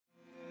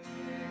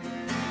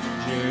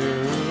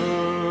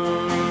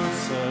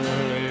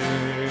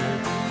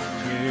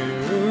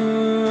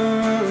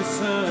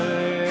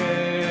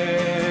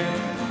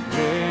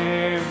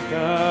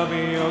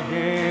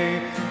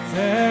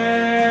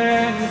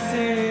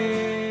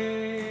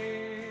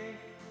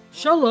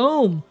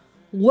Shalom!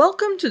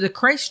 Welcome to the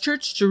Christ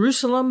Church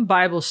Jerusalem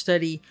Bible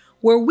Study,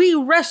 where we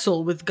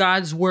wrestle with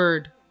God's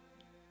Word.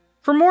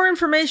 For more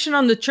information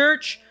on the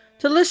church,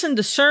 to listen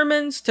to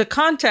sermons, to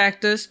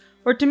contact us,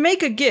 or to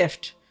make a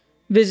gift,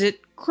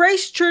 visit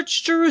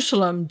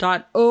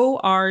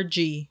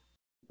christchurchjerusalem.org.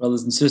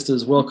 Brothers and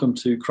sisters, welcome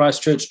to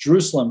Christ Church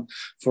Jerusalem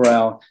for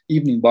our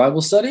evening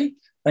Bible study.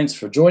 Thanks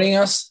for joining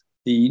us.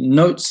 The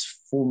notes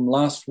from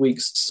last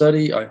week's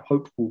study, I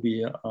hope, will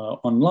be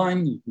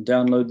online. You can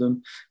download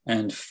them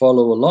and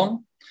follow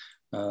along.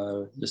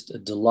 Just a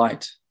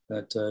delight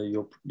that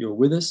you're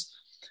with us.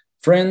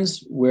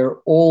 Friends, we're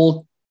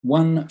all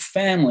one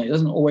family. It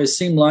doesn't always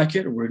seem like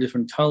it. We're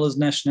different colors,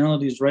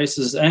 nationalities,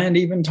 races, and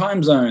even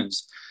time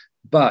zones.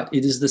 But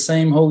it is the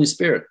same Holy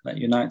Spirit that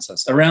unites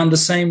us around the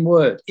same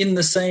word, in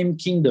the same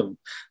kingdom,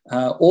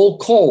 all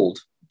called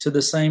to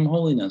the same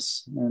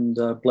holiness and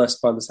blessed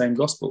by the same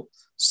gospel.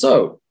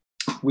 So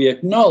we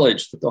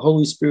acknowledge that the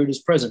Holy Spirit is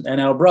present, and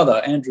our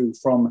brother Andrew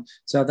from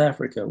South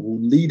Africa will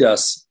lead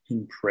us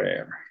in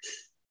prayer.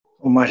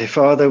 Almighty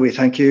Father, we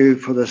thank you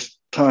for this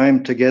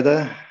time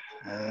together.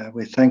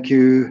 We thank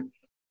you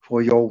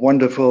for your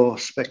wonderful,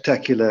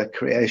 spectacular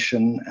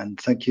creation, and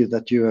thank you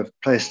that you have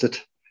placed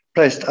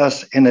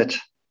us in it,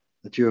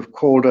 that you have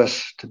called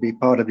us to be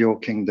part of your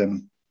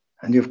kingdom.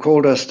 And you've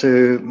called us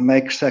to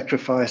make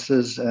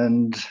sacrifices,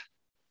 and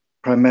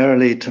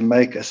primarily to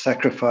make a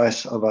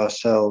sacrifice of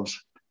ourselves.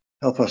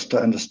 Help us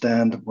to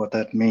understand what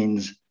that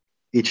means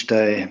each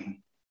day.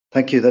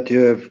 Thank you that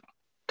you have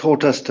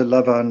taught us to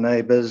love our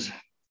neighbors,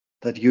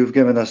 that you've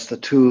given us the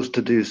tools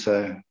to do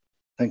so.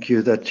 Thank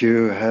you that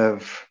you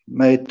have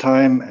made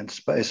time and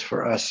space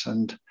for us,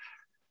 and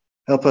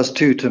help us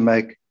too to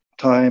make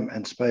time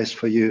and space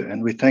for you.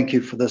 And we thank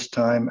you for this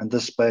time and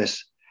this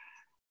space.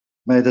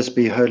 May this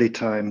be holy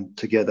time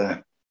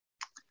together.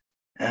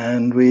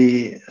 And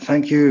we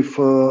thank you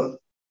for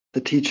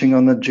the teaching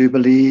on the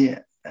Jubilee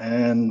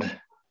and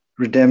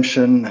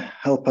redemption.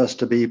 Help us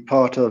to be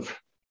part of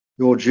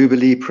your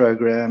Jubilee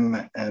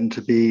program and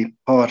to be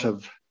part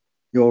of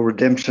your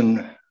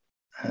redemption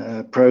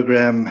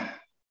program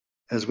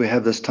as we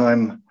have this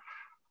time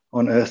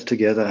on earth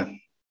together.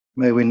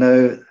 May we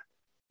know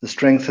the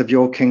strength of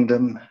your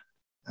kingdom,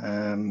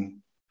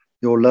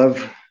 your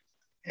love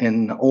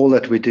in all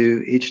that we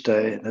do each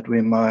day, that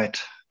we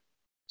might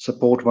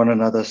support one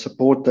another,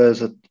 support those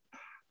that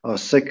are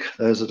sick,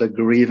 those that are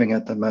grieving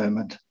at the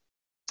moment.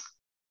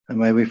 And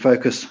may we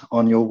focus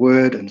on your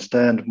word and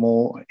stand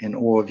more in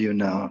awe of you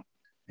now.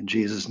 In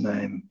Jesus'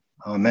 name,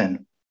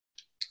 amen.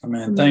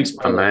 Amen. Thanks,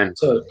 brother. Amen.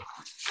 So,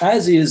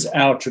 as is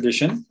our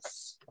tradition,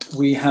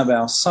 we have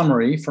our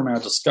summary from our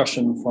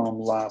discussion from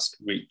last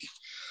week.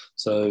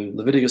 So,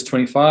 Leviticus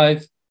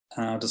 25,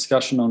 our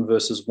discussion on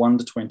verses 1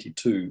 to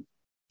 22.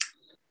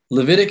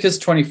 Leviticus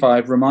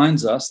 25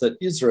 reminds us that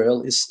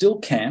Israel is still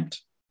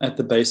camped at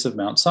the base of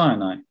Mount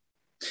Sinai.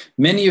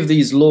 Many of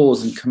these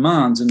laws and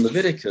commands in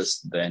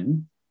Leviticus,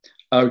 then,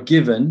 are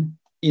given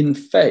in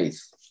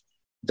faith.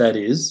 That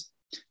is,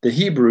 the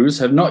Hebrews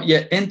have not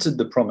yet entered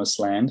the promised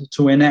land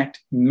to enact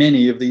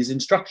many of these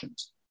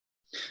instructions.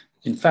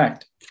 In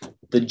fact,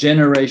 the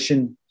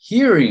generation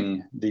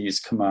hearing these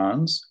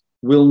commands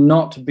will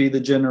not be the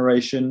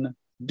generation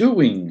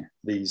doing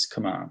these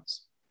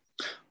commands.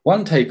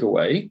 One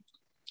takeaway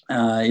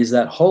is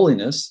that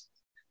holiness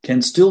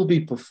can still be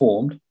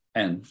performed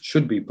and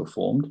should be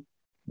performed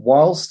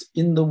whilst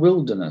in the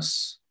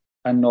wilderness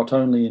and not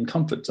only in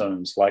comfort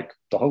zones like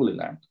the Holy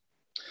Land.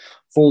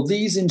 For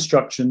these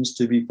instructions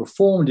to be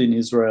performed in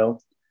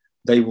Israel,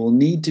 they will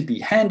need to be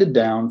handed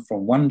down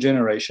from one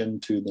generation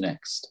to the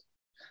next.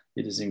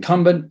 It is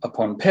incumbent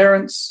upon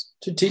parents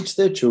to teach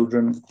their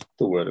children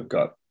the word of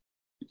God.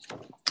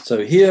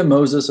 So here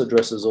Moses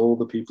addresses all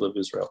the people of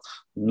Israel,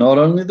 not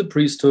only the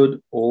priesthood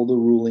or the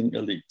ruling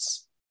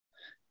elites.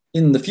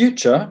 In the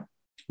future,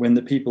 when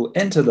the people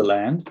enter the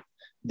land,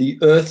 the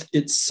earth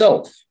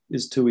itself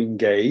is to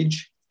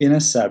engage in a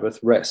Sabbath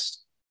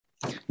rest.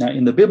 Now,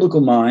 in the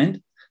biblical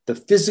mind, the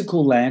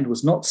physical land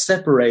was not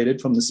separated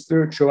from the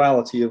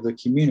spirituality of the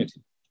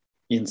community.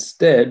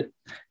 Instead,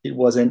 it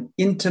was an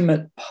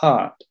intimate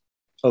part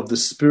of the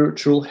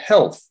spiritual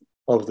health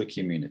of the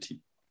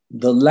community.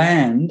 The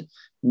land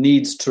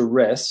needs to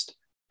rest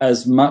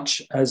as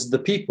much as the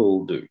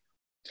people do.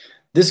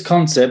 This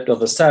concept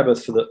of a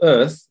Sabbath for the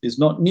earth is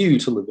not new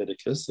to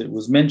Leviticus. It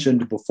was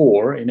mentioned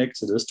before in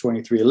Exodus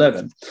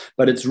 23:11,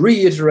 but it's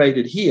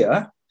reiterated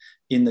here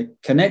in the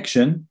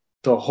connection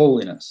to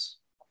holiness.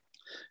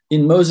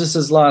 In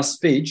Moses' last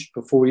speech,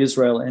 before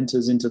Israel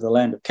enters into the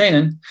land of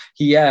Canaan,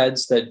 he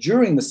adds that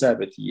during the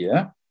Sabbath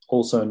year,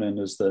 also known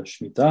as the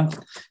Shemitah,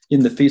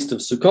 in the Feast of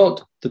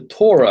Sukkot, the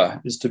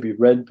Torah is to be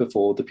read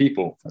before the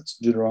people. That's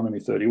Deuteronomy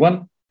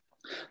 31.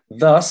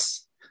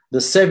 Thus,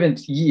 the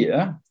seventh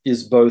year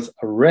is both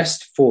a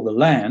rest for the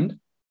land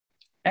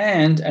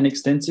and an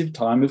extensive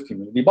time of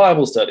community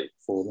Bible study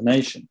for the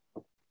nation.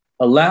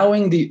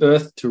 Allowing the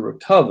earth to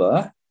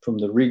recover from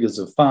the rigors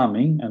of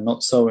farming and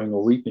not sowing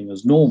or reaping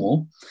as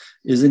normal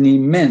is an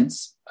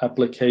immense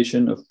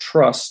application of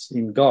trust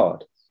in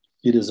God.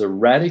 It is a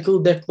radical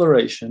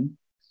declaration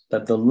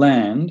that the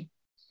land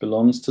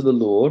belongs to the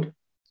Lord,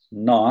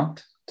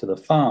 not to the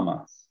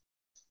farmer.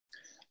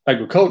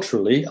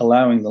 Agriculturally,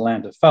 allowing the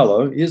land to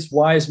fallow is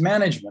wise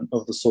management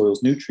of the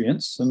soil's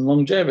nutrients and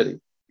longevity.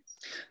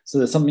 So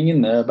there's something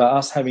in there about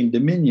us having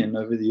dominion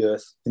over the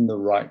earth in the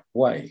right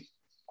way.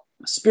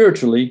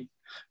 Spiritually,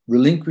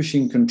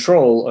 relinquishing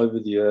control over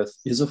the earth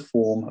is a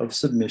form of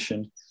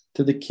submission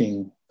to the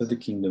King of the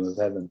kingdom of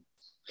heaven.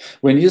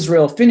 When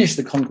Israel finished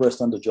the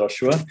conquest under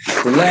Joshua,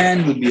 the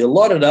land would be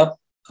allotted up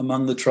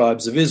among the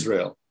tribes of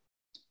Israel.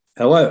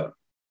 However,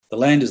 the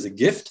land is a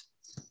gift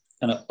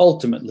and it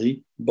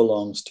ultimately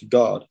belongs to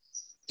God.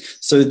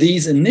 So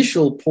these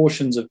initial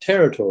portions of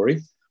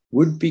territory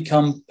would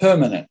become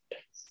permanent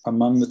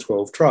among the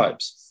 12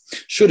 tribes.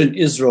 Should an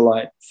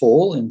Israelite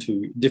fall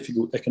into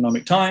difficult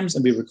economic times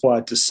and be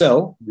required to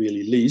sell,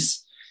 really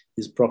lease,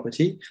 his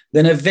property,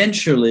 then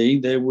eventually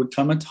there would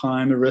come a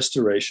time of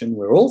restoration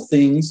where all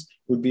things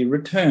would be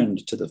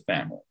returned to the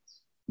family.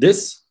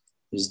 This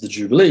is the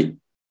Jubilee.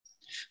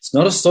 It's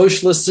not a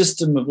socialist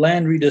system of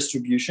land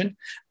redistribution,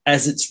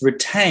 as it's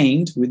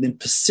retained within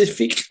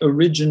specific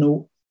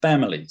original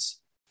families,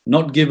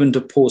 not given to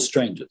poor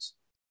strangers.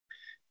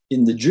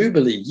 In the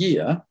Jubilee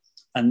year,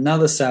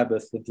 another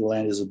Sabbath of the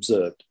land is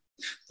observed.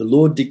 The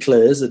Lord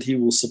declares that he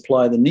will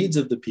supply the needs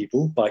of the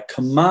people by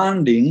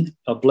commanding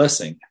a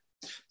blessing,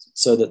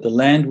 so that the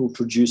land will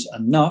produce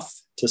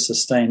enough to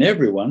sustain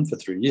everyone for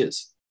 3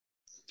 years.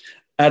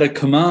 At a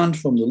command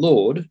from the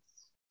Lord,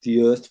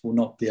 the earth will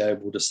not be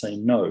able to say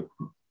no.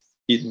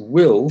 It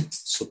will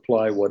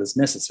supply what is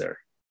necessary.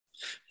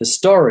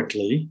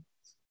 Historically,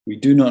 we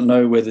do not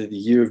know whether the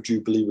year of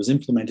Jubilee was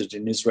implemented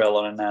in Israel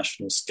on a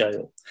national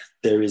scale.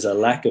 There is a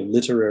lack of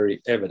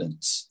literary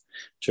evidence.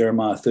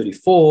 Jeremiah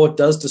 34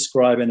 does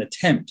describe an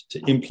attempt to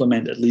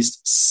implement at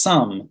least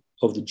some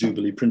of the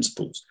Jubilee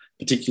principles,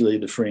 particularly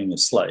the freeing of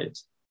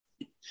slaves.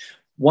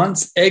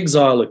 Once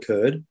exile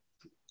occurred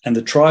and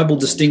the tribal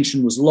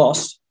distinction was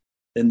lost,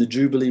 then the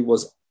Jubilee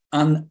was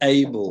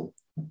unable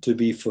to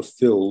be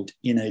fulfilled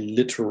in a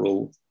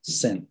literal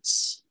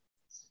sense.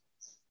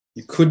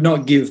 You could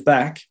not give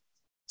back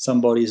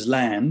somebody's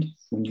land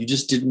when you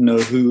just didn't know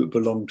who it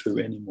belonged to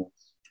anymore.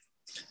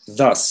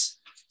 Thus,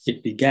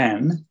 it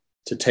began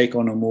to take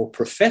on a more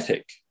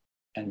prophetic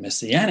and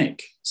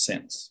messianic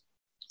sense,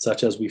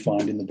 such as we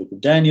find in the book of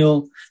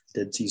Daniel,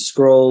 Dead Sea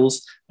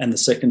Scrolls, and the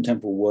Second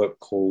Temple work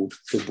called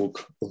the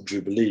Book of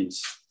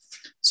Jubilees.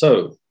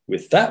 So,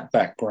 with that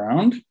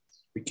background,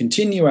 we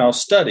continue our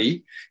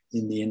study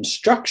in the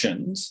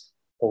instructions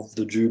of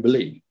the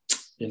Jubilee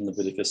in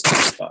Leviticus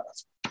 25.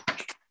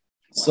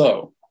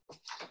 So,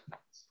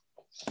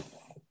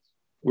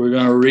 I'm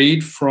going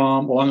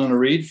to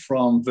read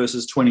from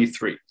verses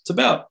 23. It's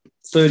about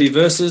 30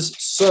 verses,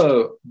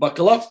 so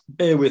buckle up,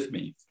 bear with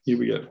me. Here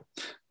we go.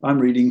 I'm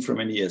reading from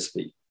an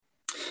ESV.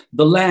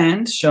 The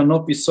land shall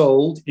not be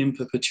sold in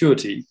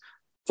perpetuity,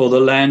 for the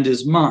land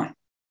is mine.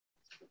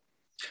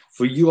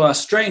 For you are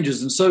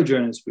strangers and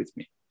sojourners with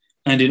me,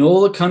 and in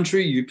all the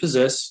country you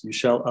possess, you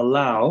shall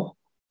allow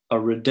a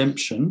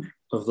redemption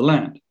of the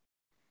land.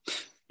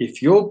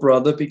 If your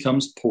brother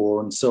becomes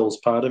poor and sells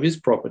part of his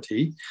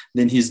property,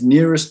 then his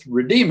nearest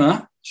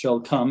redeemer shall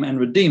come and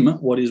redeem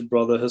what his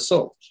brother has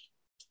sold.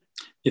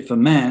 If a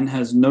man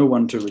has no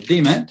one to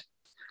redeem it,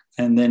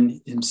 and then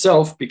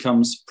himself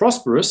becomes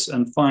prosperous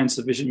and finds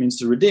sufficient means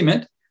to redeem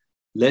it,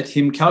 let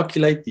him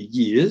calculate the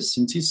years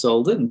since he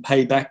sold it and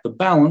pay back the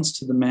balance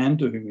to the man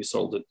to whom he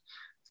sold it,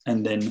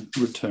 and then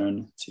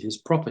return to his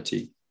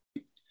property.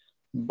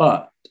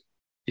 But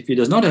if he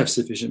does not have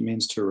sufficient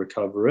means to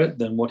recover it,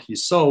 then what he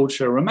sold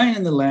shall remain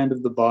in the land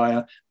of the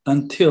buyer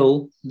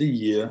until the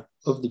year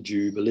of the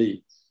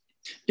Jubilee.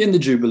 In the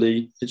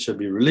Jubilee, it shall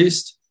be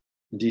released,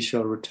 and he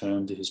shall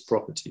return to his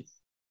property.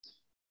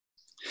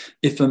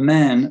 If a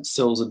man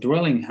sells a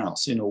dwelling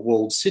house in a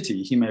walled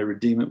city, he may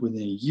redeem it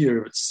within a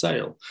year of its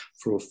sale.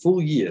 For a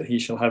full year, he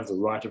shall have the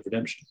right of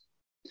redemption.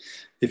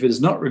 If it is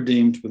not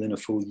redeemed within a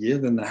full year,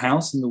 then the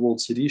house in the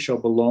walled city shall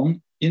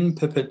belong in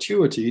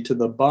perpetuity to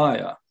the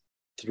buyer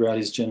throughout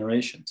his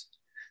generations.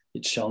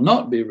 It shall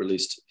not be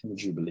released in the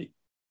Jubilee.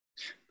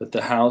 But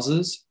the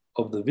houses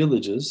of the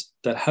villages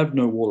that have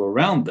no wall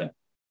around them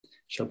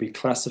shall be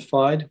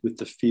classified with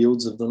the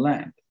fields of the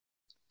land.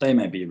 They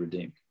may be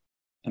redeemed,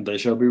 and they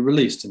shall be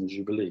released in the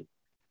Jubilee.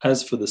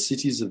 As for the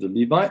cities of the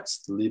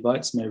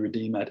Levites may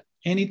redeem at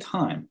any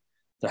time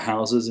the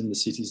houses in the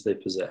cities they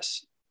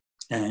possess.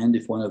 And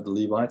if one of the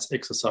Levites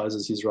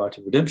exercises his right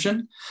of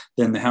redemption,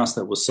 then the house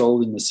that was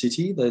sold in the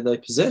city that they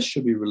possess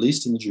shall be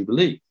released in the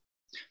Jubilee.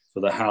 For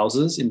the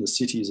houses in the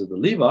cities of the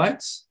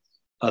Levites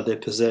are their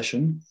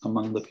possession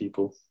among the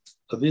people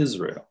of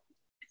Israel.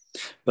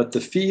 But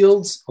the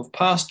fields of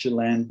pasture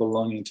land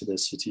belonging to their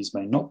cities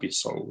may not be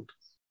sold,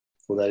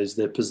 for that is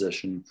their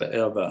possession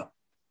forever.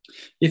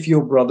 If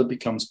your brother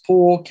becomes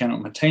poor,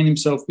 cannot maintain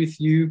himself with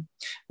you,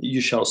 you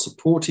shall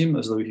support him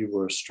as though he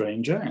were a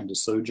stranger and a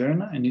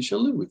sojourner, and he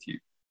shall live with you.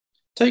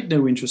 Take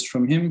no interest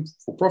from him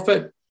for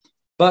profit,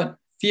 but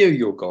fear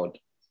your God,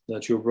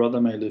 that your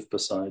brother may live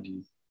beside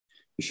you.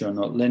 You shall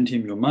not lend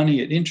him your money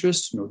at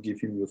interest, nor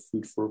give him your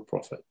food for a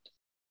profit.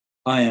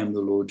 I am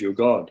the Lord your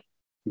God,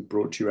 who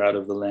brought you out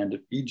of the land of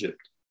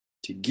Egypt,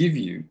 to give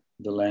you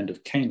the land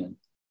of Canaan,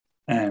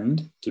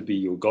 and to be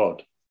your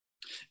God.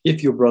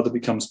 If your brother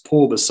becomes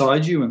poor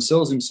beside you and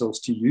sells himself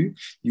to you,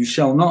 you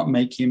shall not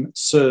make him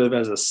serve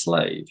as a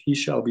slave. He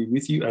shall be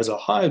with you as a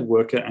hired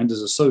worker and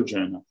as a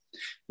sojourner.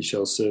 He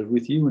shall serve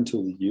with you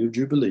until the year of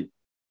Jubilee.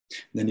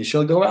 Then he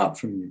shall go out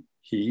from you,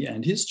 he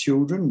and his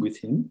children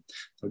with him,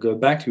 will go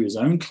back to his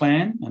own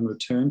clan and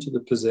return to the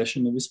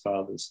possession of his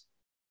fathers.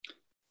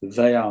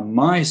 They are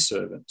my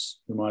servants,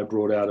 whom I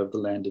brought out of the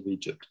land of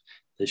Egypt.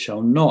 They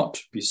shall not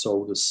be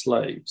sold as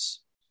slaves.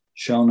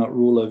 Shall not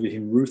rule over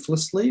him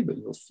ruthlessly, but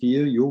you'll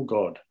fear your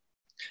God.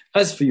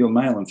 As for your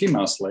male and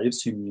female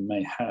slaves, whom you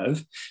may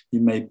have, you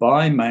may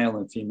buy male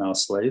and female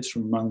slaves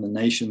from among the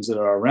nations that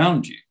are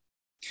around you.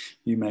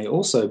 You may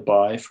also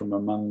buy from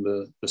among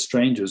the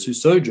strangers who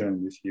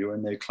sojourn with you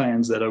and their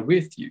clans that are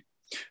with you,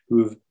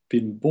 who have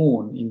been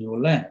born in your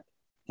land,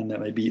 and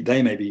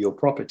they may be your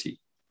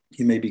property.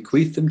 You may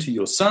bequeath them to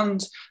your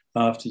sons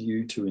after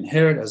you to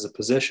inherit as a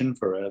possession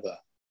forever.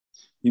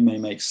 You may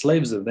make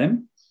slaves of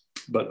them,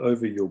 but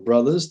over your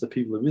brothers, the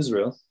people of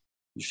Israel,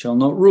 you shall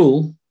not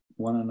rule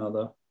one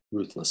another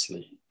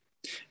ruthlessly.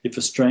 If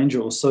a stranger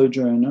or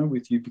sojourner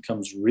with you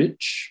becomes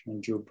rich,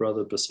 and your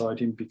brother beside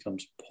him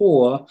becomes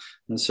poor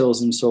and sells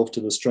himself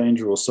to the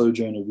stranger or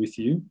sojourner with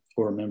you,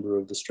 or a member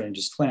of the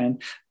stranger's clan,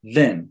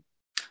 then,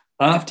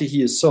 after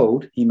he is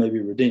sold, he may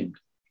be redeemed.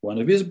 One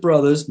of his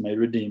brothers may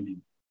redeem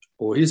him,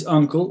 or his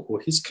uncle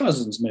or his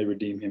cousins may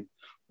redeem him,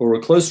 or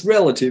a close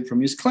relative from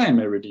his clan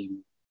may redeem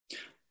him.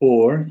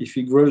 Or, if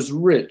he grows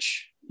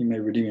rich, he may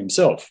redeem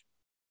himself.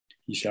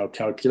 He shall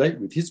calculate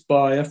with his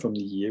buyer from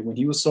the year when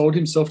he was sold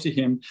himself to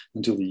him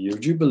until the year of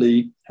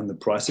Jubilee, and the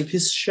price of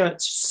his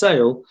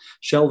sale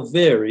shall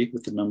vary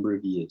with the number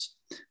of years.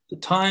 The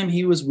time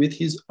he was with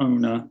his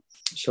owner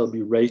shall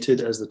be rated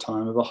as the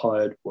time of a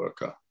hired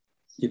worker.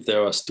 If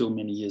there are still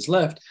many years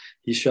left,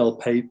 he shall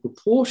pay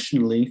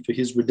proportionally for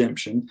his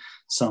redemption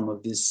some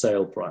of his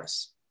sale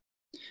price.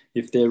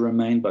 If there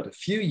remain but a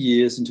few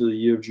years until the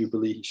year of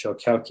Jubilee, he shall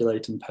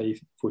calculate and pay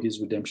for his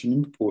redemption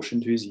in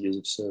proportion to his years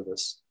of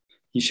service.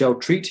 He shall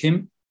treat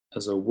him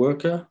as a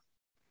worker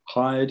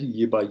hired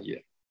year by year.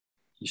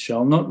 He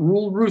shall not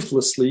rule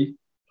ruthlessly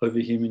over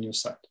him in your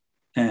sight.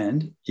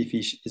 And if he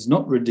is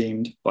not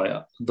redeemed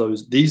by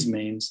these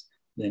means,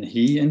 then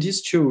he and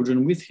his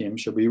children with him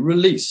shall be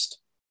released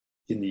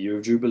in the year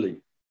of Jubilee.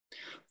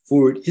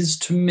 For it is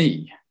to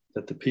me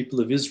that the people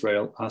of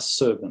Israel are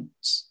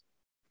servants.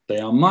 They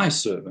are my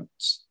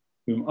servants,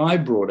 whom I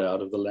brought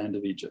out of the land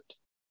of Egypt.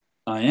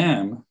 I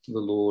am the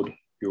Lord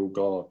your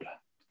God.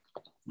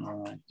 All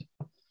right.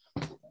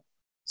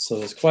 So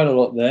there's quite a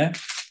lot there.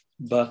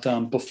 But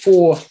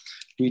before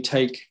we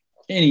take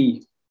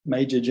any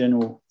major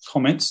general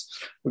comments,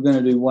 we're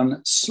going to do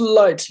one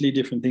slightly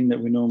different thing that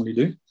we normally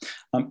do.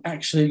 I'm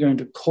actually going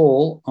to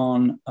call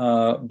on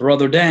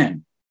Brother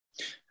Dan,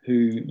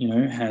 who,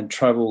 had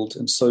traveled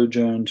and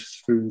sojourned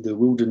through the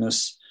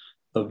wilderness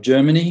of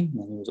Germany,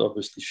 and he was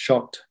obviously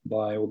shocked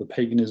by all the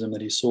paganism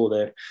that he saw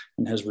there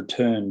and has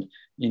returned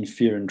in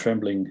fear and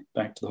trembling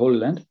back to the Holy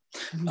Land.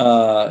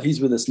 He's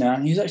with us now,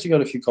 and he's actually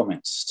got a few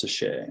comments to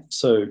share.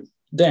 So,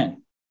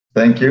 Dan.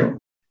 Thank you.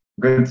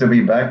 Good to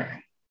be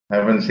back. I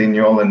haven't seen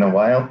you all in a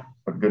while,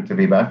 but good to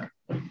be back.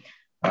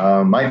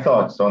 My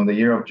thoughts on the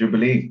year of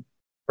Jubilee.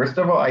 First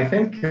of all, I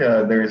think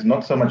there is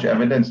not so much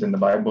evidence in the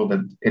Bible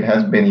that it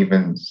has been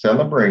even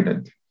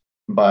celebrated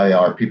by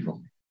our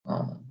people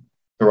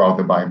throughout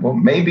the Bible.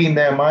 Maybe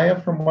Nehemiah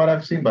from what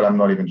I've seen, but I'm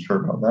not even sure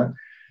about that.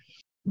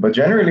 But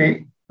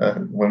generally,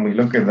 when we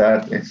look at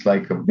that, it's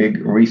like a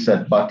big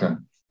reset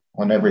button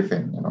on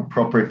everything.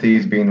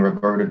 Properties being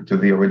reverted to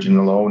the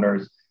original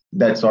owners,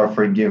 debts are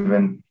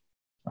forgiven,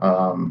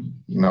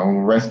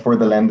 rest for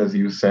the land, as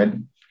you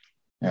said,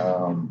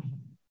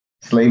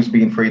 slaves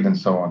being freed, and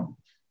so on.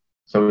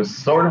 So it's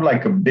sort of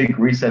like a big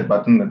reset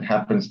button that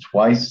happens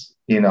twice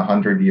in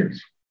 100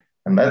 years.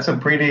 And that's a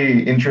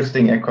pretty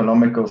interesting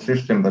economical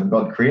system that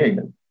God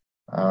created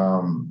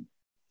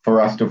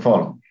for us to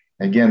follow.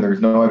 Again,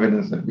 there's no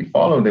evidence that we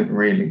followed it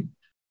really,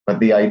 but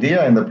the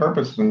idea and the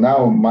purpose, and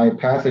now my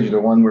passage,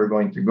 the one we're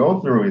going to go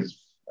through,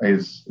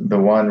 is the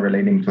one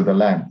relating to the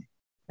land.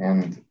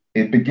 And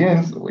it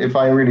begins, if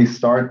I really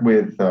start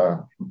with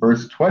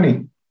verse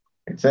 20,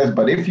 it says,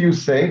 "But if you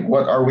say,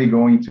 what are we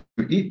going to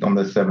eat on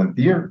the seventh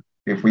year?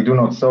 If we do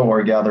not sow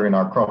or gather in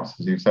our crops,"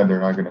 as you said,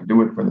 they're not going to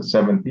do it for the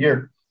seventh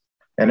year.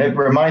 And it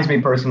reminds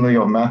me personally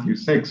of Matthew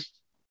 6,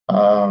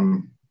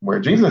 where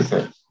Jesus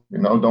says,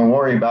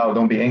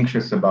 don't be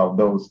anxious about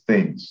those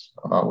things,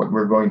 about what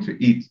we're going to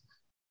eat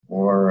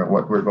or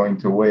what we're going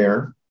to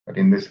wear. But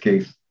in this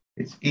case,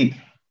 it's eat.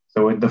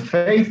 So the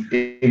faith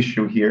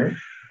issue here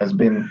has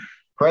been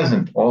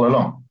present all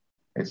along.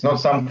 It's not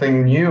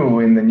something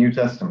new in the New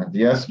Testament.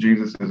 Yes,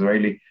 Jesus is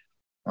really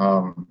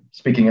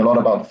speaking a lot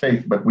about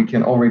faith, but we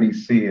can already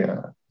see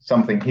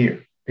something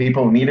here.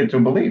 People needed to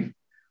believe,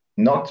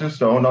 not to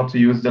sow, not to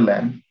use the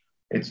land,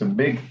 it's a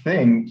big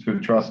thing to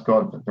trust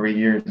God for 3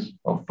 years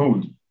of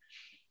food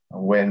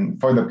when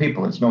for the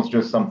people. It's not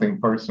just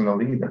something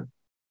personal either.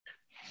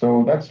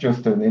 So that's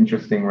just an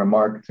interesting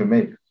remark to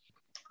make.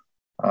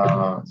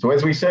 So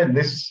as we said,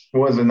 this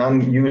was an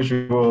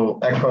unusual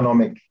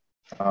economic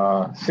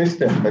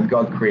system that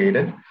God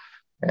created.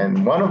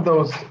 And one of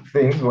those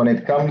things, when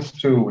it comes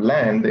to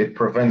land, it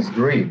prevents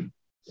greed.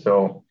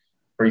 So,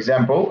 for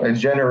example, a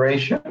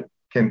generation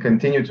can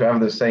continue to have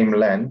the same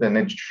land, and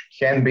it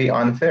can be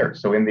unfair.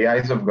 So in the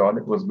eyes of God,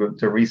 it was good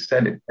to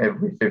reset it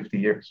every 50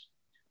 years.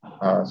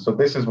 So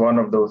this is one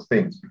of those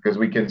things, because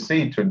we can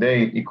see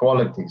today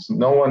equalities.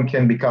 No one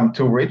can become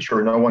too rich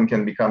or no one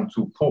can become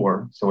too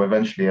poor. So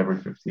eventually every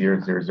 50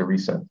 years, there's a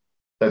reset.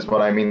 That's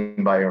what I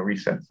mean by a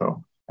reset.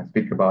 So I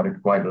speak about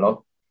it quite a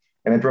lot.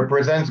 And it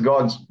represents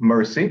God's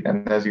mercy.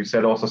 And as you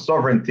said, also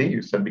sovereignty,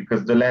 you said,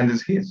 because the land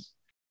is his.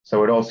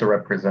 So it also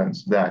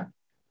represents that.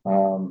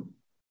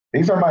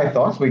 These are my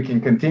thoughts. We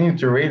can continue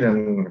to read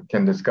and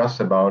can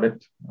discuss about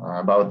it,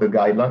 about the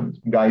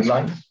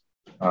guidelines.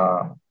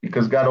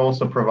 Because God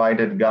also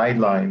provided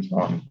guidelines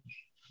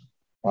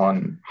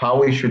on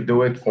how we should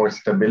do it for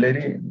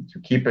stability, to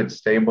keep it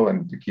stable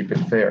and to keep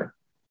it fair.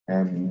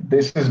 And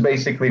this is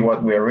basically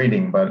what we're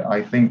reading. But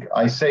I think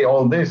I say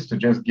all this to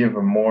just give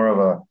a more of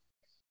a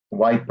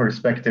wide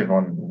perspective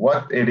on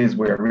what it is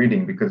we're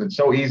reading, because it's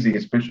so easy,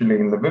 especially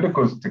in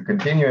Leviticus, to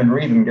continue and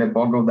read and get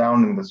boggled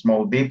down in the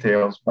small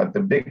details. But the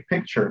big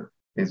picture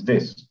is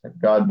this, that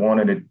God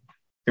wanted it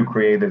to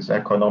create this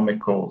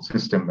economical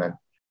system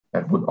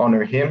that would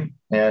honor him.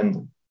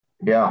 And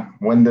yeah,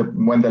 when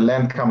the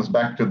land comes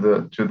back to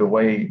the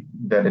way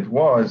that it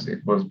was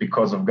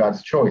because of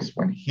God's choice,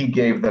 when he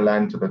gave the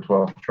land to the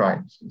 12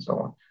 tribes and so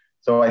on.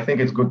 So I think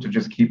it's good to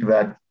just keep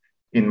that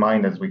in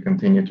mind as we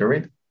continue to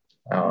read.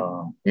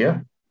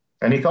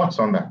 Any thoughts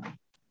on that?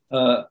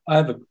 I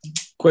have a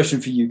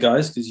question for you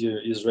guys, because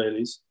you're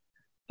Israelis.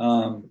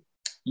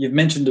 You've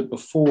mentioned it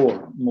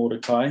before,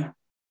 Mordecai.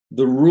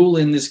 The rule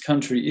in this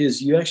country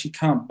is you actually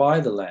can't buy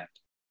the land.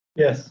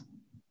 Yes.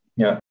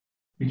 Yeah.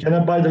 You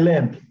cannot buy the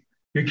land.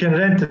 You can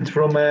rent it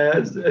from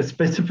a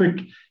specific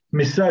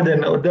Misad,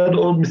 and that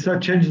old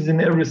Misad changes in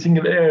every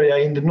single area.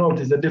 In the north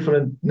is a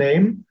different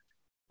name,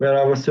 where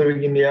I was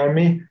serving in the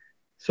army.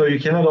 So you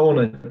cannot own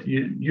it.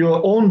 You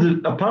own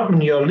the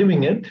apartment, you are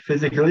living it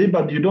physically,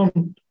 but you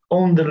don't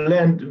own the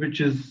land,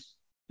 which is,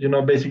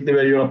 basically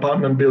where your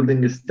apartment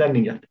building is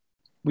standing at.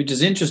 Which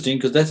is interesting,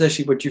 because that's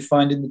actually what you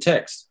find in the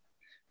text.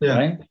 Yeah.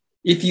 Right?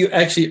 If you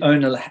actually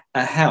own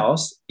a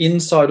house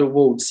inside a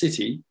walled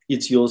city,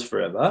 it's yours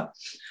forever.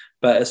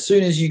 But as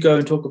soon as you go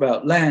and talk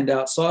about land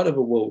outside of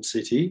a walled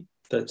city,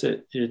 that's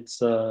it. It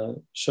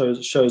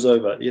shows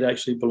over. It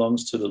actually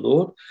belongs to the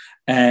Lord.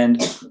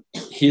 And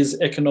his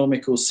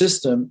economical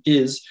system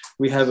is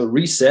we have a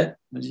reset,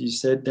 as you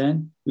said,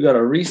 Dan. We got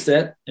a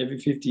reset every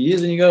 50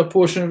 years, and you got to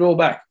portion it all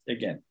back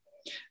again.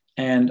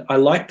 And I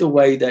like the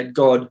way that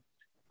God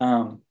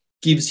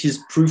gives his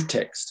proof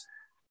text,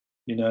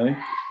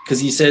 because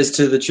he says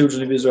to the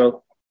children of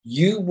Israel,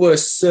 you were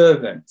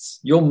servants.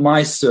 You're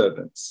my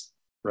servants,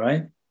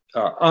 right?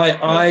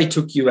 I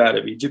took you out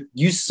of Egypt.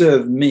 You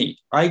serve me.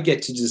 I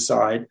get to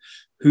decide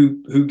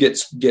who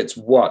gets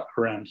what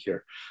around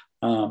here,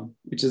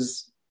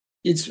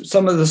 it's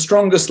some of the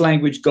strongest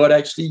language God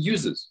actually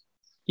uses.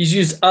 He's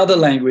used other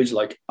language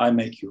like I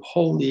make you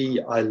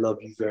holy. I love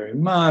you very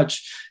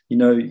much.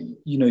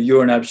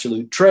 You're an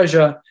absolute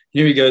treasure.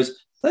 Here he goes.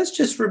 Let's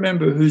just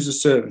remember who's a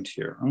servant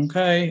here,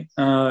 okay?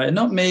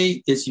 Not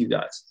me. It's you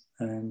guys.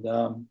 And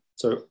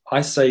so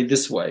I say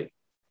this way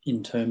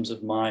in terms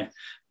of my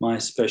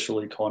special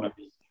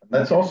economy.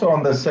 That's also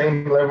on the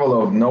same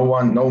level of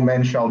no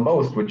man shall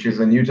boast, which is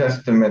a New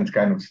Testament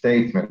kind of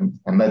statement.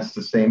 And that's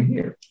the same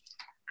here.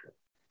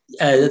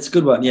 Yeah, that's a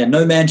good one. Yeah,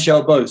 no man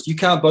shall boast. You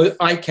can't boast.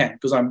 I can,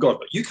 because I'm God,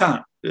 but you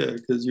can't,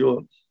 because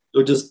you're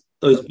just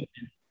those people.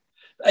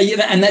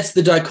 And that's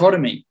the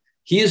dichotomy.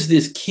 Here's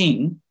this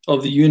king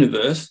of the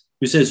universe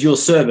who says, you're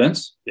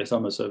servants. Yes,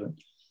 I'm a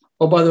servant.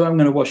 Oh, by the way, I'm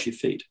going to wash your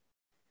feet.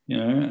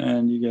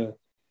 And you go,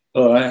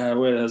 oh,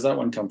 where does that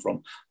one come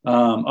from?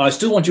 I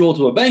still want you all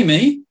to obey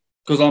me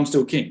because I'm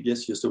still king.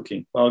 Yes, you're still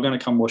king. But I'm going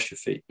to come wash your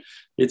feet.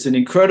 It's an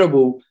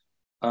incredible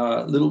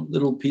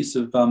little piece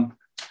of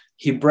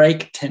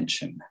Hebraic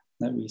tension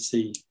that we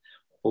see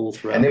all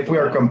throughout. And if we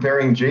are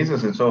comparing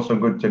Jesus, it's also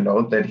good to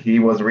note that he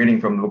was reading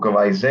from the book of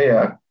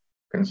Isaiah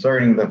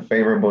concerning the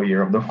favorable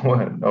year of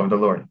the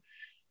Lord.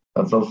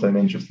 That's also an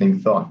interesting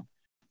thought.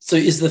 So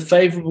is the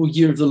favorable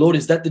year of the Lord,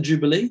 is that the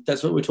Jubilee?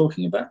 That's what we're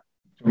talking about?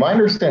 To my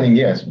understanding,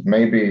 yes.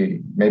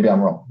 Maybe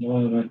I'm wrong.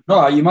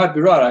 No, you might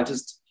be right.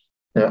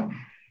 Yeah.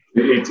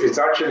 It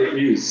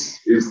actually is.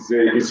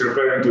 It's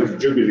referring to the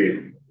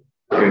Jubilee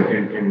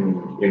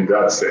in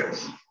that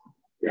sense.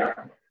 Yeah.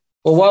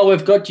 Well, while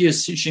we've got you,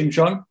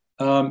 Shimshon,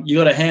 you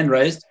got a hand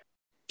raised.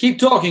 Keep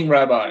talking,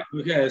 Rabbi.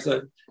 Okay,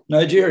 so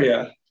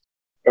Nigeria.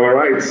 All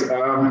right.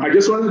 I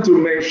just wanted to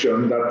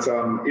mention that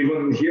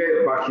even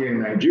back here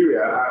in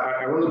Nigeria,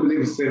 I want to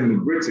believe the same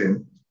in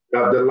Britain,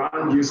 that the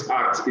Land Use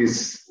Act the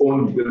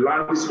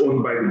land is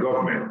owned by the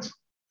government.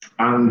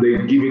 and they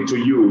give it to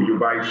you. You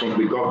buy it from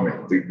the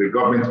government. The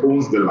government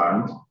owns the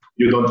land.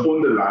 You don't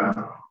own the land.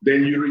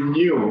 Then you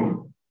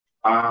renew.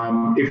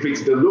 If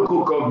it's the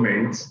local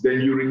government,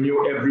 then you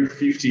renew every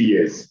 50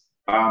 years.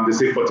 They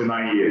say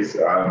 49 years.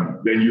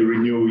 Then you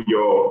renew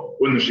your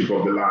ownership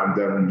of the land,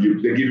 and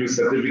they give you a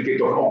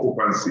certificate of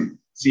occupancy,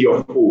 C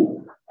of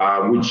O,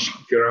 which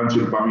grants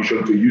you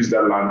permission to use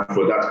that land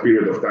for that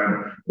period of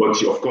time.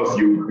 But of course,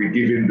 you'll be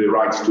given the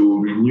right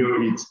to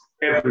renew it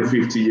every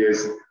 50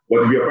 years.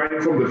 But if you're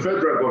buying from the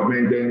federal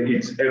government, then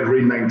it's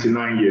every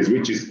 99 years,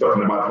 which is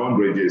talking about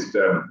 100 years,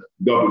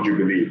 double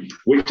jubilee,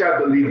 which I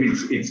believe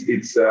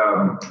it's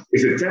a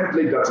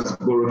template that is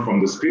borrowed from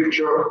the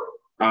scripture,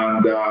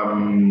 and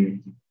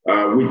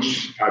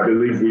which I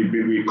believe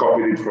we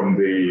copied it from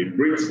the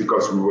Brits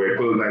because we were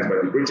colonized by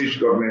the British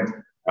government,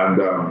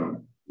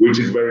 and which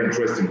is very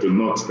interesting to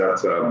note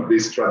that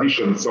this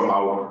tradition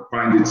somehow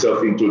finds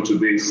itself into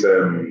today's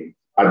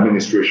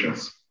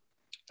administrations.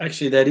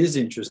 Actually, that is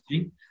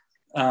interesting.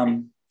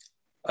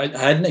 I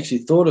hadn't actually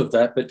thought of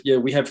that, but yeah,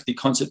 we have the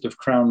concept of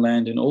crown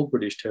land in all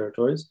British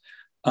territories.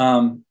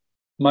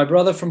 My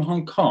brother from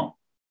Hong Kong.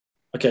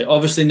 Okay,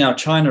 obviously now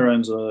China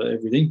owns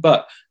everything,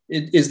 but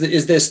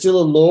is there still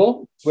a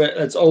law where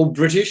it's old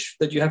British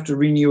that you have to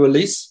renew a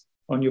lease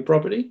on your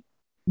property?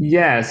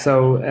 Yeah,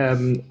 so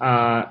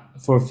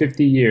for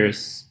 50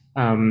 years,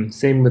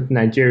 same with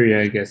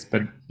Nigeria, I guess.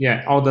 But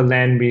yeah, all the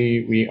land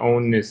we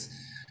own is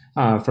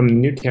from the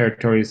new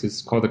territories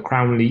is called the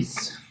crown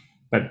lease.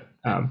 But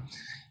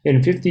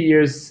in 50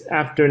 years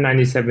after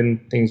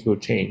 97, things will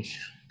change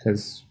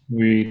because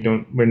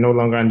we're no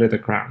longer under the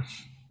crown.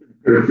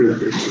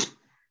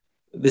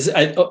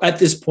 At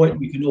this point,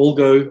 we can all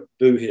go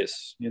boo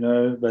hiss,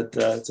 but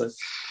so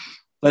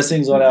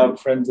blessings on our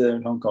friends there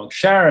in Hong Kong.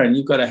 Sharon,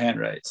 you've got a hand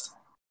raised.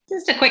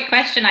 Just a quick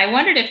question. I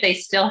wondered if they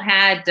still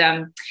had,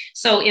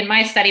 so in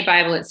my study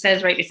Bible, it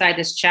says right beside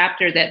this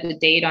chapter that the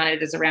date on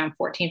it is around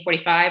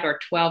 1445 or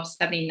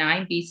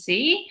 1279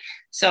 BC.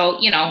 So,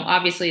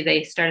 obviously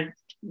they started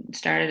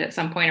at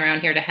some point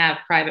around here to have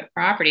private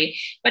property,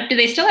 but do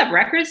they still have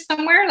records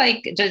somewhere?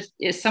 Like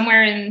is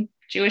somewhere in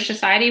Jewish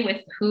society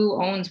with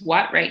who owns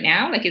what right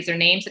now? Like, is there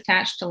names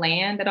attached to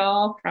land at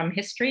all from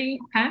history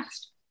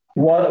past?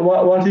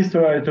 What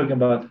history are you talking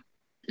about?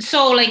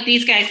 So like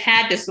these guys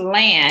had this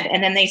land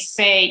and then they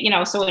say,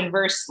 so in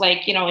verse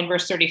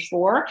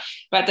 34,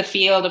 but the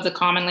field of the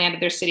common land of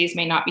their cities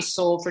may not be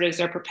sold, for it is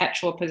their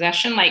perpetual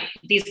possession. Like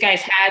these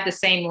guys had the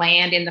same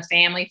land in the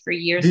family for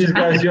years. These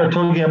guys you're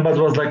talking about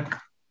was like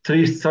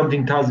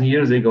 3,000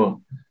 years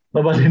ago.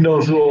 Nobody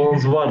knows who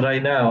owns what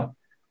right now.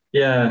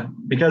 Yeah,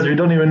 because we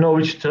don't even know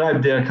which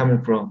tribe they are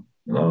coming from,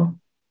 So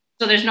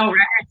there's no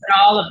records at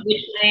all of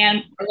which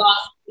land belongs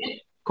to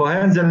it?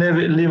 Kohens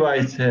and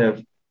Levites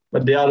have,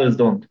 but the others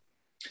don't.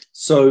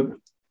 So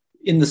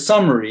in the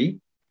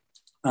summary,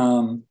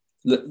 the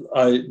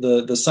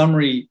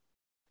summary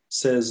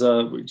says,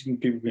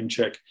 people can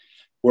check,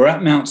 we're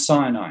at Mount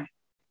Sinai.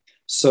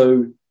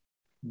 So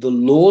the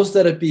laws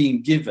that are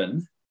being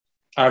given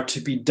are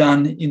to be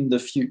done in the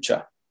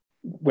future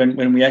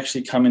when we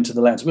actually come into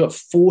the land. So we've got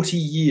 40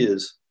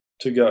 years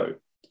to go.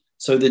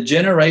 So the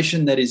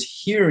generation that is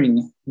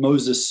hearing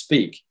Moses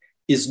speak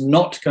is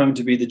not going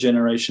to be the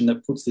generation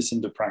that puts this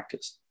into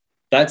practice.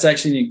 That's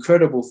actually an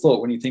incredible thought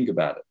when you think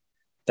about it,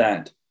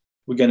 that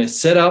we're going to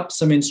set up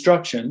some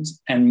instructions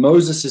and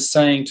Moses is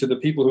saying to the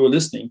people who are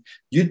listening,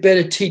 you'd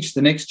better teach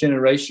the next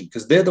generation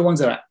because they're the ones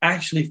that are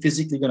actually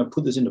physically going to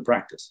put this into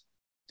practice.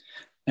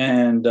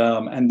 And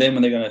then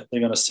when they're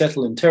going to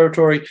settle in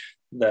territory,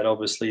 that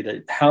obviously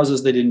the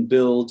houses they didn't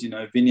build,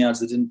 vineyards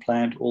they didn't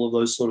plant, all of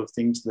those sort of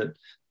things that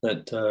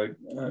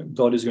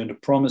God is going to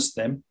promise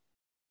them.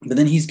 But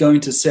then he's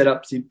going to set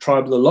up the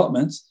tribal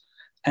allotments.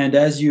 And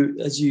as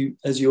you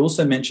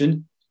also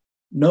mentioned,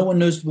 no one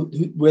knows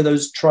where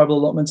those tribal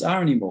allotments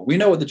are anymore. We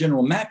know what the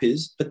general map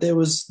is, but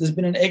there's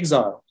been an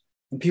exile,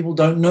 and people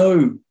don't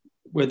know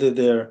whether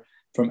they're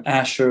from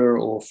Asher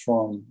or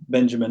from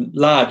Benjamin,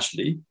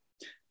 largely.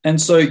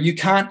 And so you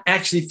can't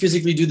actually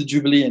physically do the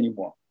Jubilee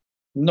anymore.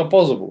 Not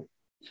possible.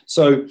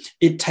 So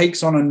it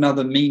takes on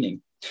another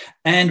meaning.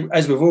 And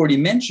as we've already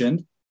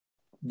mentioned,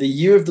 the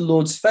year of the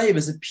Lord's favor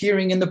is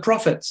appearing in the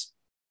prophets.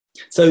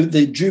 So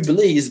the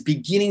Jubilee is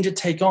beginning to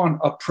take on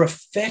a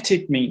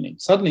prophetic meaning.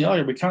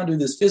 Suddenly, we can't do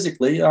this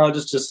physically. I'll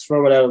just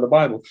throw it out of the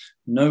Bible.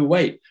 No,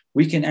 wait.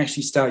 We can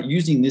actually start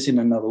using this in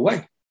another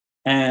way.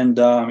 And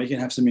it can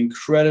have some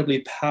incredibly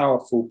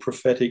powerful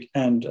prophetic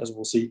and, as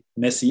we'll see,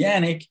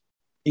 messianic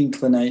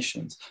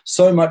inclinations.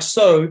 So much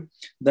so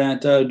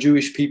that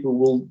Jewish people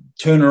will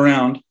turn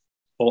around,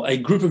 or a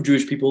group of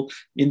Jewish people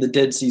in the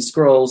Dead Sea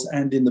Scrolls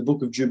and in the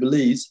Book of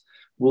Jubilees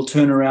will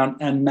turn around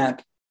and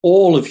map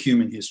all of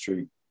human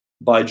history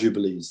by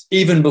Jubilees,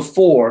 even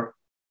before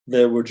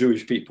there were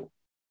Jewish people,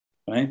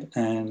 right?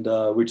 And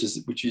which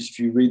is if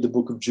you read the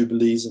Book of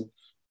Jubilees and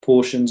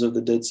portions of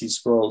the Dead Sea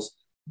Scrolls,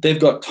 they've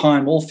got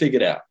time all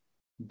figured out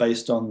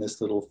based on this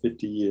little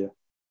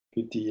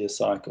 50-year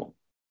cycle.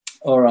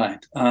 All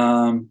right,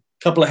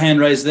 couple of hand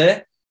raised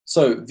there.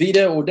 So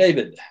Vida or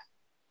David?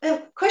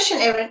 Question,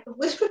 Aaron,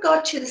 with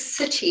regard to the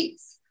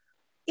cities,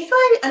 if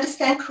I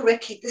understand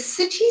correctly, the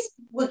cities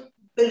would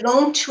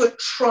belong to a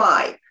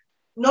tribe,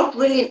 not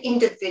really an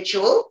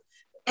individual.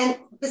 And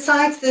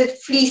besides the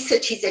flea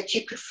cities that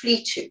you could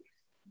flee to,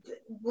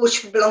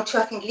 which belong to,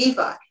 I think,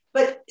 Levi,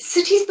 but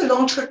cities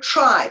belong to a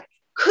tribe.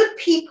 Could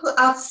people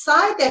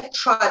outside that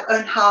tribe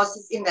own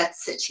houses in that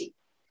city?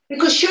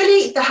 Because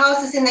surely the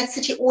houses in that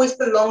city always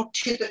belong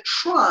to the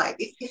tribe,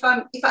 if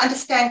I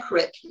understand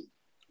correctly.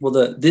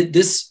 Well,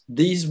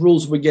 these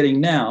rules we're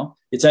getting now,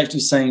 it's actually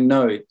saying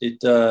no.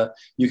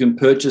 You can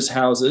purchase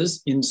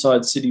houses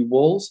inside city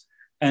walls,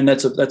 and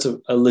that's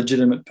a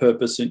legitimate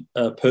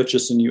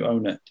purchase, and you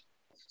own it.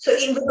 So,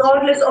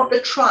 regardless of the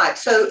tribe,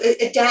 so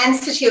a Dan,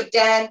 city of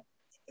Dan,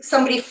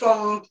 somebody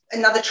from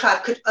another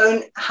tribe could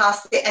own a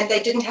house there, and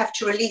they didn't have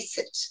to release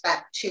it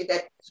back to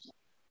that.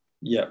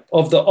 Yeah,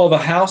 of a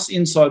house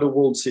inside a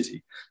walled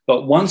city.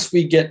 But once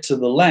we get to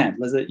the land,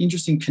 there's an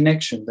interesting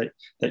connection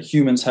that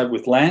humans have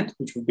with land,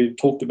 which we've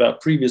talked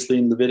about previously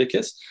in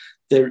Leviticus.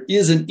 There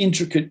is an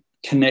intricate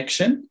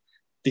connection.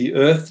 The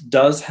earth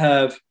does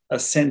have a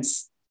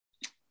sense,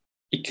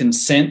 it can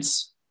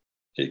sense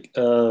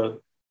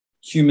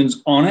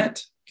humans on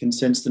it, can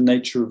sense the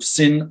nature of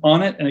sin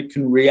on it, and it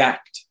can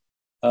react.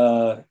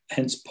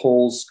 Hence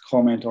Paul's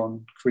comment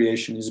on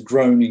creation is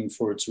groaning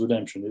for its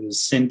redemption. It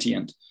is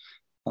sentient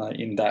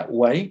in that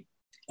way.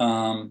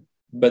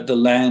 But the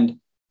land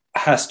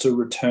has to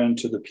return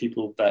to the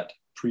people that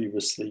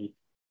previously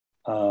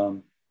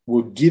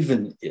were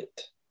given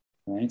it.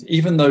 Right?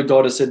 Even though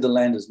God has said the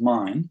land is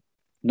mine,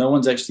 no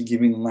one's actually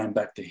giving the land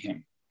back to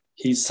him.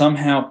 He's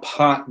somehow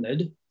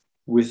partnered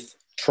with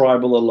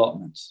tribal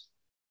allotments.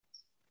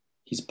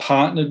 He's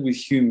partnered with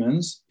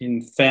humans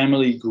in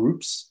family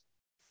groups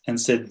and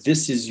said,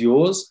 this is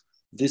yours,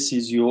 this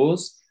is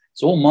yours,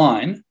 it's all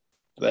mine,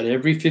 but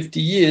every 50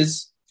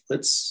 years,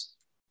 let's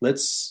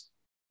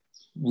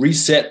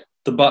reset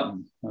the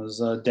button,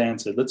 as Dan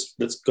said.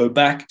 Let's go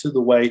back to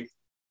the way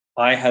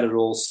I had it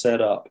all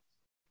set up,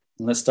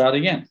 and let's start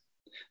again.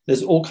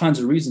 There's all kinds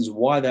of reasons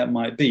why that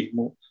might be.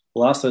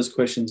 We'll ask those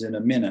questions in a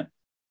minute.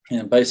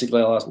 And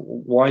basically, I'll ask,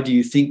 why do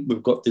you think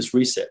we've got this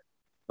reset?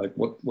 Like,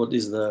 what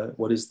is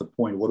the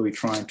point? What are we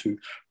trying to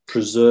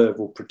preserve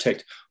or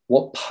protect?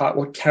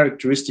 What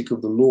characteristic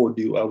of the Lord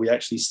are we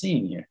actually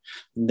seeing here?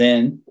 And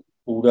then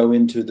we'll go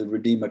into the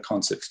Redeemer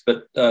concepts.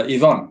 But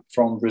Yvonne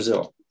from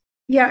Brazil.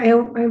 Yeah,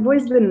 I've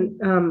always been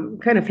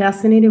kind of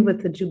fascinated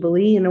with the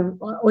Jubilee, and I'm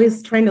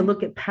always trying to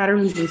look at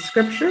patterns in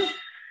Scripture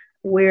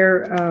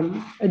where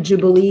a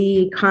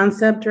Jubilee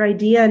concept or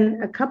idea,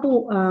 and a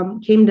couple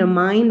came to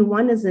mind.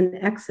 One is in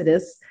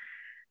Exodus,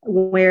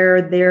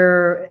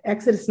 where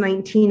Exodus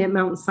 19 at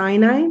Mount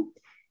Sinai,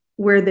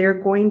 where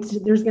there's going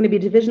to be a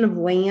division of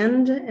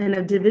land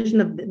and there's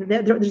going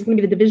to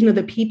be the division of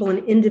the people in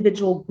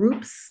individual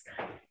groups.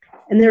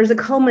 And there's a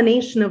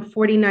culmination of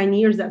 49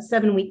 years, that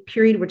 7-week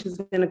period, which is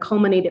going to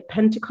culminate at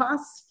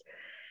Pentecost.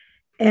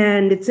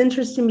 And it's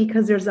interesting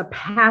because there's a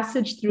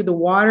passage through the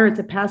water. It's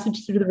a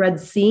passage through the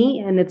Red Sea,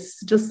 and it's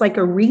just like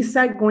a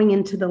reset going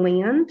into the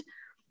land.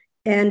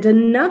 And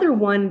another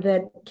one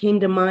that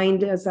came to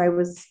mind as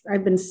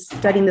I've been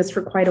studying this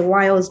for quite a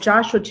while is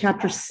Joshua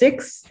chapter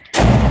 6.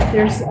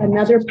 There's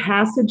another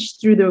passage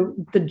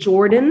through the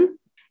Jordan.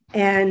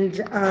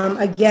 And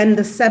again,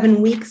 the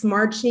 7 weeks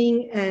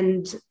marching,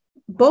 and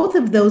both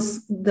of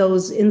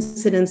those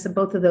incidents,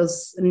 both of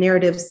those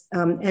narratives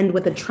end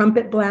with a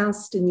trumpet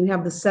blast, and you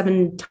have the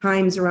 7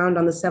 times around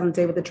on the 7th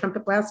day with a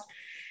trumpet blast.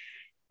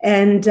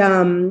 And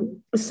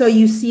so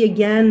you see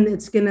again,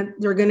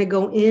 they're gonna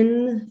go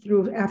in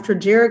through after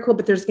Jericho,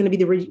 but there's going to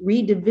be the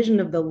redivision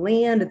of the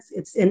land.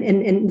 It's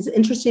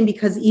interesting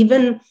because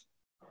even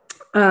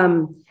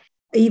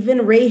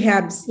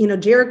Rahab's,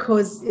 Jericho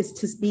is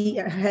to be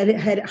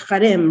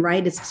Harim,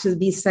 right? It's to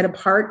be set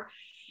apart.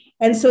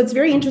 And so it's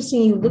very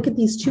interesting. You look at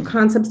these two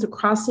concepts, the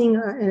crossing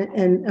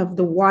and of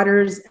the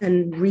waters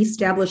and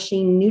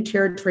reestablishing new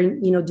territory,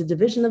 the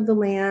division of the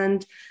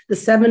land, the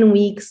 7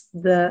 weeks,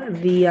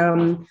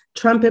 the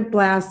trumpet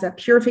blast, that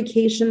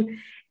purification.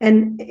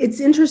 And it's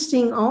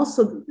interesting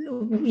also,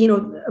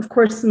 of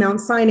course,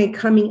 Mount Sinai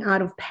coming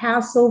out of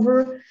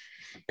Passover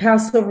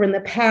in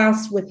the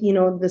past with,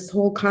 this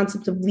whole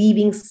concept of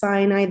leaving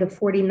Sinai, the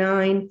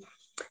 49.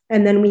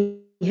 And then we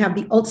have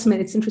the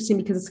ultimate. It's interesting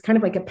because it's kind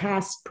of like a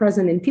past,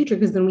 present, and future,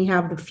 because then we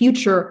have the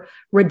future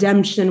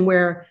redemption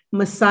where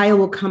Messiah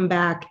will come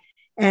back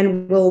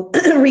and will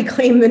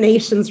reclaim the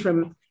nations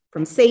from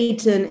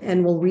Satan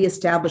and will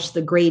reestablish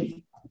the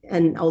great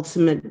and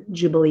ultimate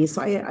Jubilee.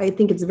 So I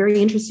think it's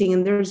very interesting,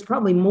 and there's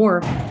probably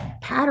more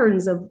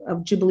patterns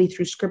of Jubilee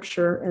through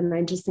Scripture, and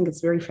I just think it's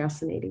very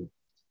fascinating.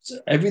 So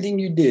everything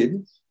you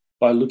did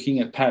by looking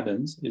at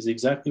patterns is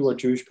exactly what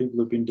Jewish people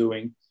have been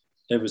doing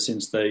ever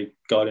since they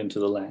got into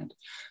the land.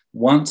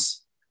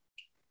 Once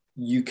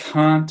you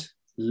can't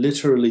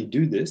literally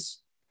do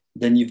this,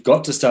 then you've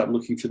got to start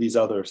looking for these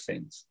other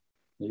things.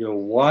 You go,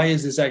 why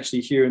is this actually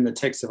here in the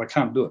text if I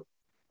can't do it?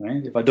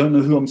 right? If I don't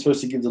know who I'm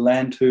supposed to give the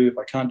land to, if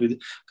I can't do that,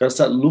 I've got to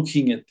start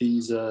looking at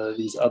these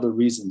other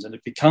reasons. And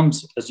it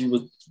becomes,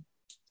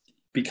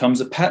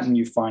 becomes a pattern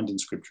you find in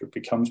Scripture. It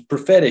becomes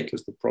prophetic,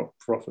 as the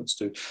prophets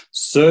do.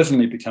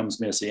 Certainly becomes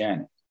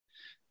messianic.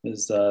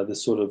 There's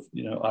this sort of,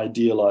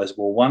 idealized,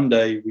 well, one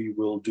day we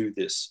will do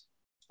this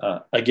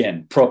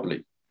again,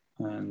 properly.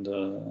 And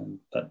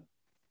that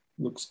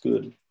looks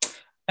good.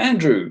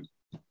 Andrew,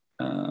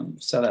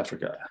 South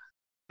Africa.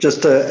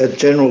 Just a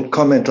general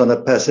comment on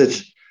the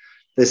passage.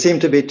 There seem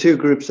to be two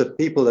groups of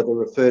people that are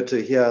referred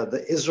to here.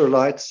 The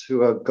Israelites,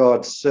 who are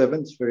God's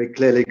servants, very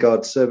clearly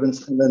God's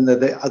servants, and then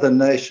the other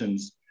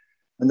nations.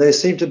 And they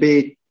seem to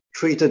be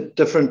treated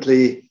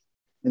differently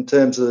in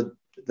terms of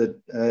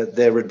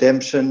their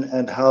redemption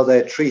and how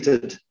they're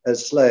treated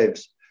as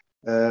slaves.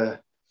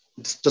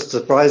 It's just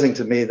surprising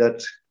to me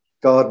that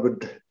God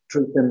would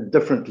treat them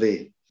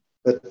differently.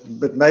 But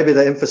maybe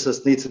the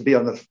emphasis needs to be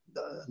on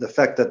the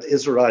fact that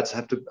Israelites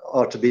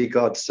are to be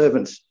God's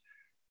servants.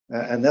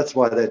 And that's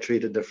why they're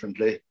treated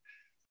differently.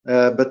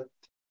 But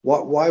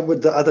why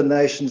would the other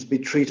nations be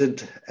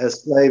treated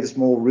as slaves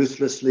more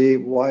ruthlessly?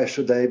 Why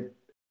should they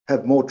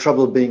have more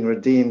trouble being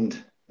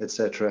redeemed,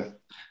 etc.?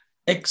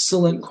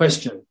 Excellent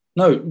question.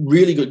 No,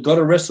 really good. Got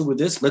to wrestle with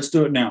this. Let's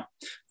do it now.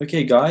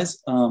 Okay,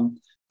 guys.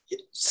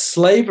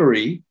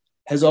 Slavery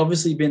has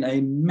obviously been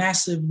a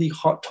massively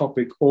hot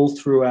topic all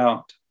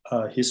throughout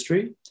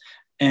history.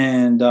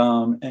 And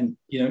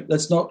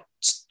let's not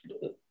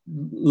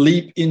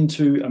leap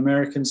into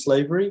American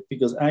slavery,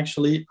 because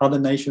actually other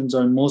nations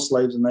own more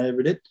slaves than they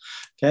ever did.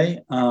 Okay,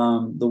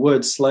 the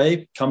word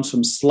slave comes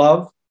from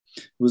Slav.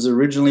 It was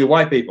originally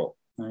white people.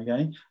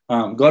 Okay,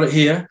 got it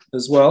here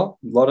as well.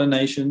 A lot of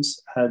nations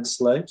had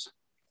slaves,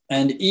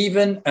 and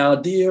even our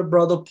dear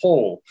brother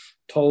Paul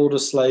told a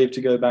slave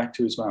to go back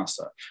to his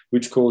master,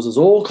 which causes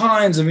all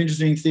kinds of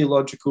interesting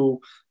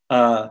theological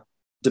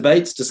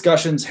debates,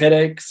 discussions,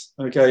 headaches.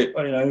 Okay,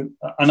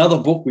 another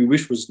book we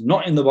wish was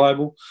not in the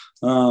Bible.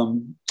 My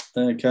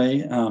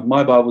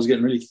Bible's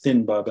getting really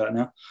thin by about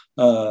now.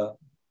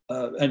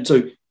 And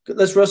so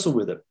let's wrestle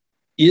with it.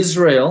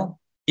 Israel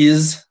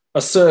is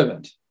a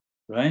servant,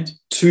 right,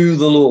 to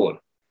the Lord.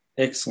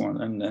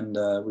 Excellent. And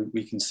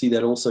we can see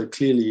that also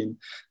clearly in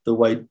the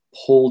way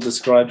Paul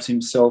describes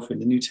himself in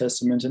the New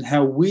Testament and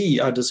how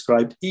we are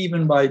described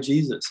even by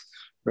Jesus.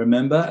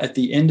 Remember, at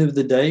the end of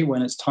the day,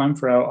 when it's time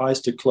for our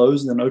eyes to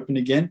close and then open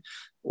again,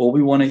 all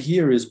we want to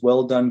hear is,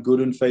 well done,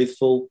 good and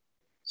faithful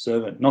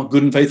servant. Not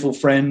good and faithful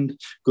friend,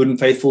 good and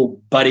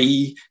faithful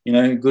buddy,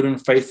 good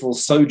and faithful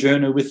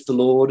sojourner with the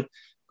Lord,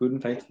 good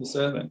and faithful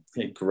servant.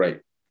 Okay,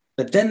 great.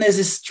 But then there's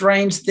this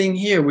strange thing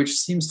here, which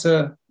seems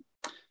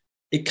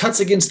it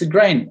cuts against the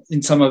grain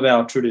in some of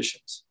our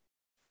traditions,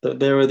 that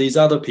there are these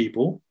other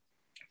people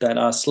that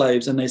are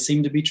slaves and they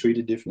seem to be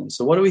treated differently.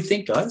 So what do we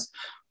think, guys?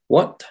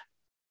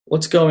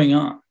 What's going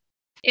on?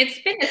 It's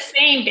been the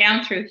same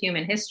down through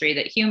human history,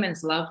 that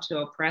humans love to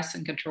oppress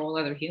and control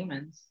other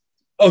humans.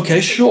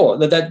 Okay, sure.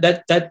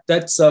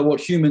 That's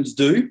what humans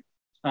do.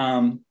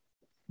 But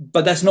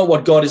that's not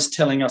what God is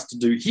telling us to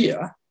do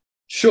here.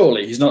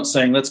 Surely he's not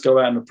saying, let's go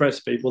out and oppress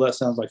people. That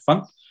sounds like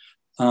fun.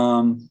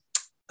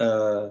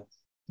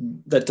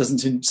 That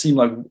doesn't seem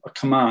like a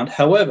command.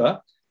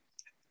 However,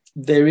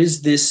 there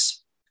is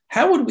this,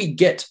 how would we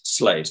get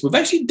slaves? We've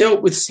actually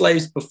dealt with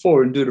slaves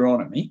before in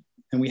Deuteronomy,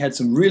 and we had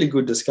some really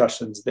good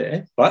discussions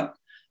there. But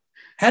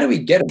how do we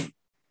get them?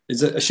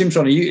 Is it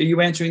Shimshon? Are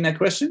you answering that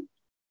question?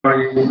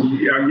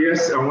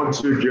 Yes, I want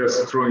to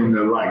just throw in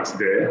the light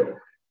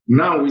there.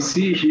 Now we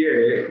see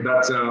here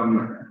that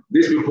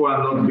these people are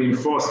not being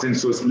forced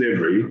into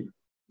slavery.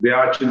 They're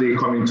actually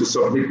coming to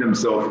submit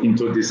themselves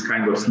into this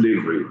kind of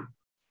slavery.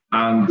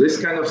 And this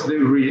kind of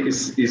slavery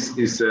is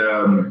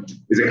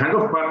a kind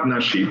of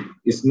partnership.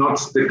 It's not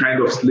the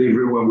kind of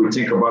slavery when we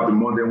think about the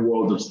modern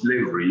world of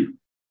slavery.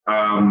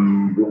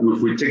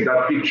 If we take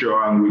that picture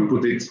and we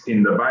put it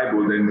in the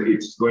Bible, then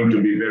it's going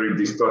to be very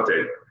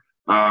distorted.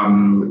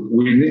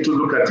 We need to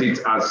look at it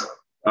as,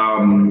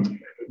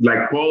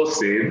 like Paul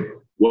said,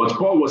 what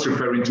Paul was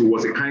referring to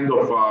was a kind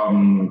of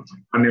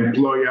an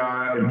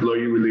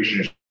employer-employee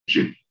relationship.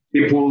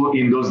 People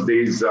in those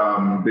days,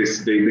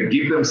 they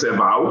give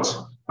themselves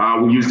out.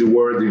 We use the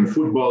word in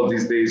football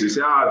these days. You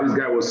say, this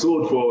guy was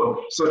sold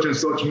for such and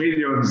such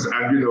millions.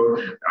 And,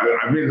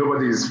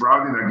 nobody is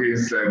frowning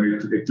against a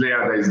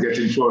player that is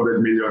getting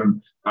 200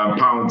 million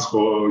pounds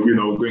for,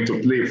 going to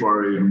play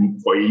for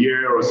a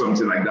year or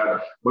something like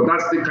that. But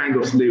that's the kind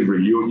of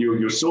slavery.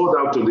 You're sold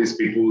out to these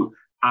people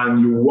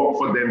and you work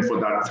for them for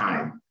that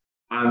time.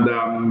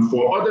 And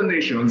for other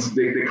nations,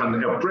 they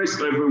can oppress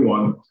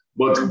everyone,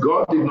 but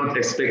God did not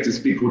expect his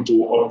people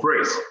to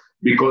oppress,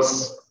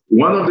 because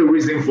one of the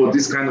reasons for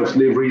this kind of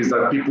slavery is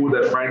that people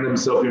that find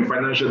themselves in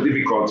financial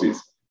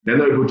difficulties, they're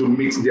not able to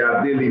meet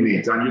their daily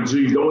needs, and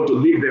you don't want to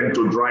leave them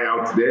to dry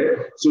out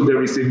there. So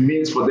there is a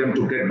means for them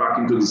to get back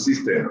into the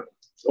system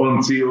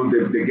until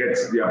they get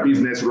their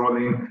business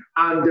running,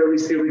 and there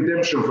is a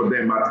redemption for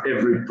them at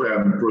every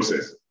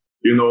process.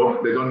 You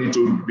know, they don't need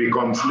to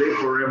become slave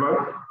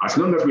forever. As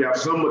long as we have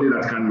somebody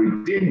that can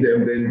redeem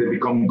them, then they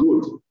become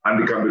good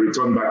and they can be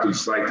returned back to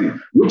society,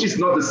 which is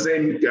not the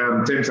same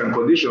terms and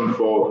conditions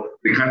for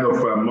the kind of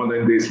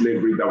modern day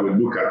slavery that we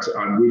look at.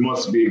 And we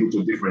must be able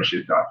to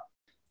differentiate that.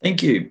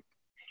 Thank you.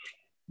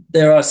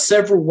 There are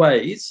several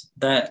ways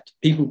that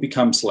people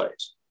become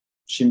slaves.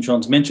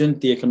 Shimshon's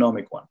mentioned the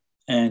economic one.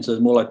 And so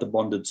it's more like the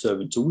bonded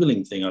servant to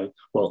willing thing.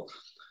 Well,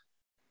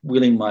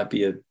 willing might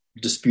be a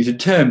disputed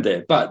term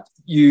there, but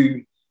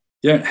you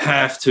don't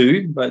have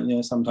to, but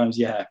sometimes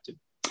you have to.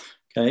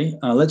 Okay,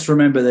 let's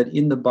remember that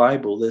in the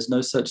Bible, there's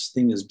no such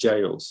thing as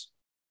jails,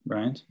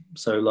 right?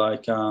 So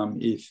like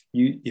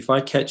if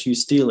I catch you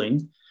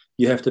stealing,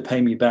 you have to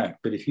pay me back.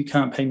 But if you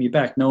can't pay me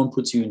back, no one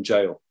puts you in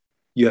jail.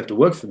 You have to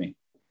work for me.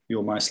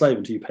 You're my slave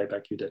until you pay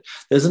back your debt.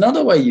 There's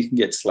another way you can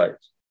get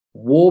slaves.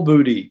 War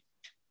booty,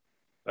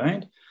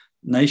 right?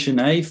 Nation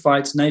A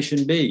fights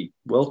Nation B.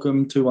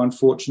 Welcome to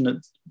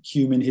unfortunate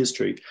human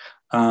history.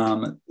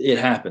 It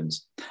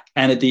happens.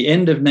 And at the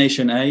end of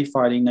Nation A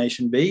fighting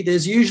Nation B,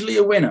 there's usually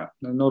a winner.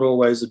 Not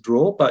always a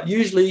draw, but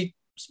usually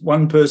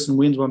one person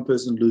wins, one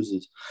person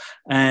loses.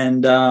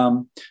 And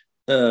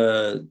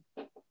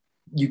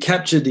you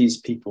capture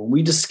these people.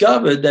 We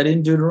discovered that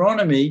in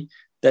Deuteronomy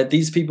that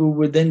these people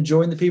would then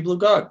join the people of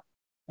God.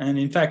 And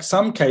in fact,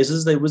 some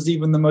cases, there was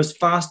even the most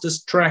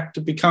fastest track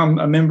to become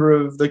a member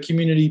of the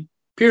community,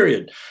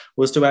 period,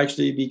 was to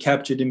actually be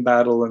captured in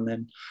battle and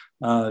then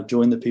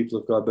join the people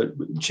of God. But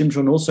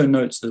Shimshon also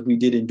notes that we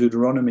did in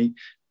Deuteronomy,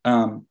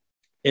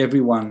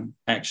 everyone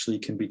actually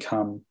can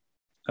become,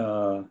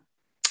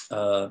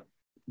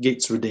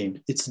 gets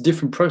redeemed. It's a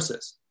different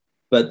process,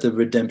 but the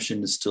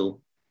redemption is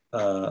still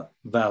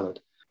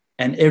valid.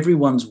 And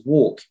everyone's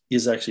walk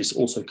is actually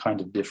also kind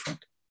of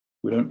different.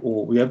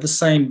 We have the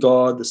same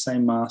God, the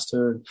same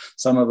master, and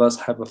some of us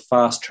have a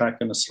fast track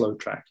and a slow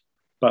track.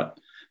 But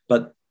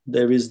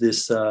there is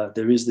this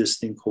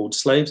thing called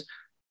slaves.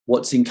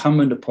 What's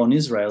incumbent upon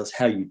Israel is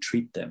how you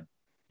treat them.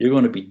 You're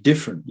going to be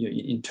different.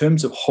 In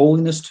terms of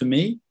holiness to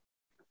me,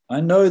 I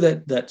know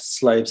that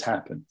slaves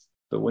happen,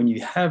 but when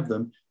you have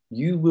them,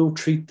 you will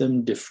treat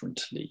them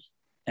differently.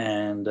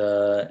 And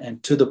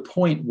to the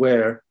point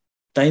where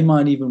they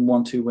might even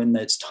want to, when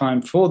it's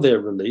time for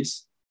their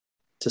release,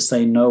 to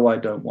say, no, I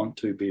don't want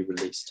to be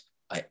released.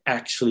 I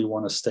actually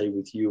want to stay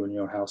with you and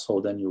your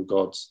household and your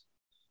gods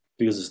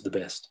because it's the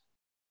best.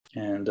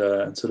 And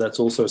so that's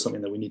also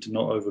something that we need to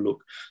not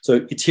overlook.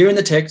 So it's here in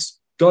the text.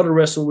 Got to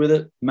wrestle with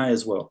it. May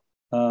as well.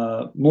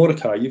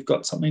 Mordecai, you've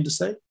got something to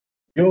say?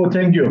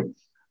 Thank you.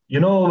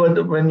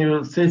 When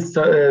you say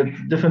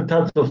different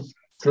types of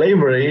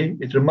slavery,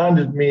 it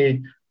reminded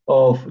me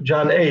of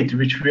John 8,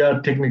 which we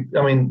are Dan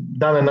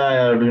and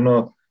I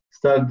are,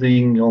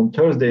 studying on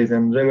Thursdays,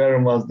 and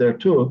Reverend was there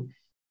too.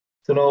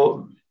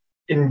 So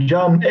in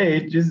John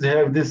 8, Jesus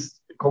have this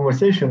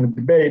conversation,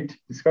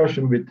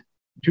 discussion with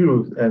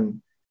Jews,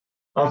 and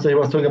after he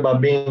was talking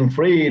about being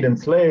freed and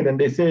enslaved, and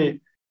they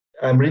say,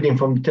 I'm reading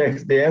from the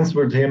text, they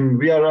answered him,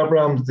 we are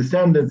Abraham's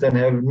descendants and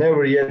have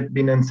never yet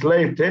been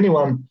enslaved to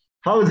anyone.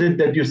 How is it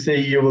that you say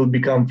you will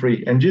become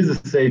free? And Jesus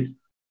said,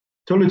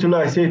 truly,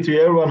 truly, I say to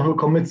you, everyone who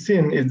commits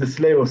sin is the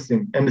slave of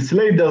sin. And the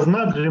slave does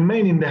not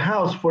remain in the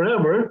house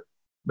forever,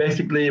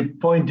 basically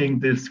pointing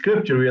to the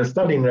scripture we are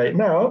studying right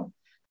now,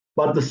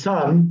 but the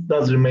son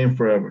does remain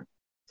forever.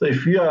 So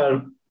if you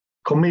are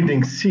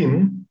committing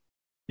sin,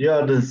 you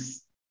are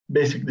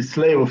basically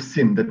slave of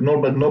sin, that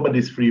nobody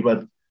is free.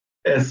 But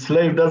a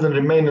slave doesn't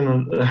remain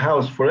in a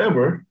house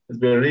forever, as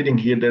we are reading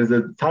here, there's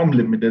a time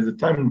limit, there's a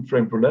time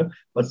frame for that,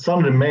 but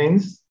son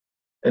remains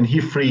and he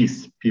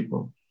frees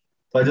people.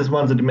 So I just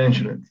wanted to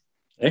mention it.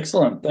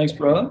 Excellent. Thanks,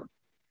 brother.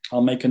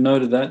 I'll make a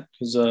note of that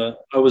because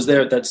I was there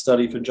at that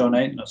study for John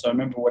 8, so I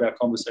remember what our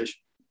conversation.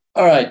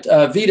 All right,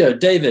 Vito,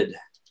 David.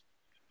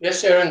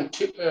 Yes, Aaron,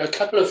 a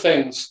couple of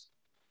things.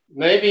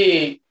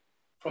 Maybe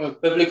from a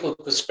biblical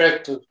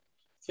perspective,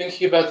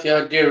 thinking about the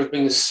idea of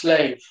being a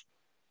slave,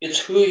 it's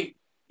who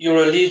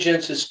your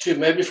allegiance is to.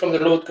 Maybe from the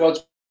Lord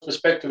God's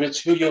perspective, it's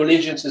who your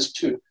allegiance is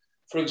to.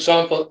 For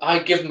example, I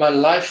give my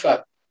life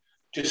up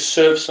to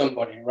serve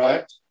somebody,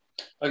 right?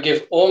 I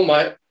give all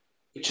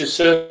to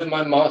serve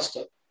my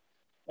master.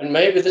 And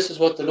maybe this is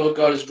what the Lord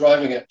God is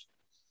driving at,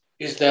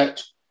 is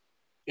that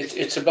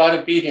it's about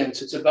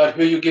obedience. It's about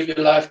who you give your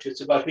life to.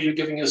 It's about who you're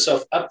giving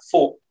yourself up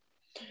for.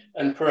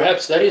 And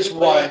perhaps that is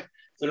why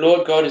the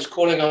Lord God is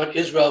calling out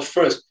Israel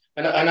first.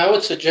 And I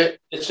would suggest,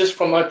 it's just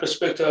from my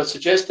perspective, I would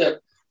suggest that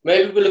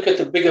maybe we look at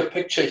the bigger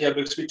picture here,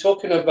 because we're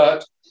talking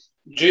about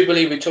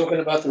Jubilee, we're talking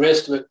about the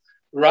rest of it.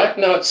 Right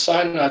now at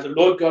Sinai, the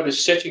Lord God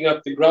is setting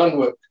up the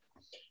groundwork.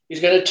 He's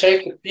going to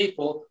take the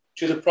people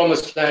to the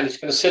promised land. He's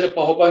going to set up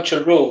a whole bunch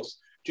of rules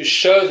to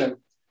show them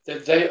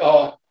that they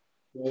are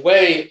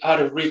way out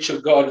of reach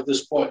of God at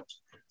this point.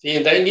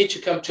 They need to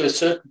come to a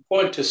certain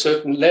point, to a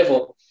certain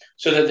level,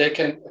 so that they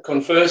can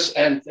converse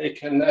and they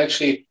can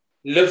actually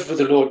live with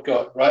the Lord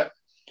God, right?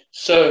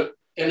 So,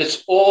 and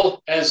it's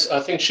all, as I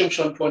think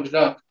Shimshon pointed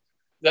out,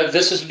 that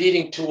this is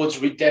leading towards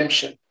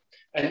redemption.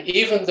 And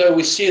even though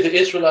we see the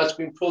Israelites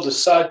being pulled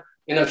aside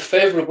in a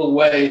favorable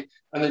way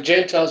and the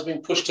Gentiles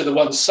being pushed to the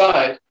one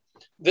side,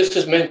 this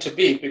is meant to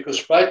be,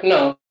 because right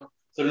now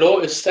the law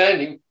is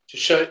standing to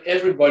show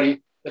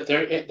everybody that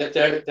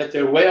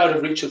they're way out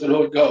of reach of the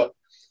Lord God.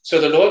 So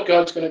the Lord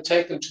God's going to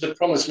take them to the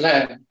promised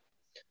land,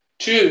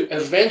 to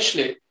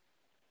eventually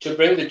to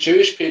bring the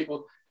Jewish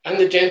people and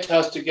the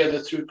Gentiles together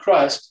through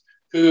Christ,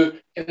 who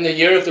in the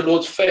year of the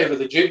Lord's favor,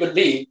 the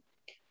Jubilee,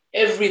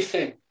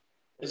 everything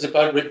is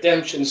about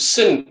redemption.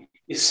 Sin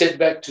is set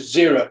back to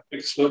zero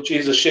because Lord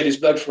Jesus shed his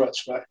blood for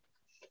us, right?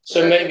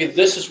 So maybe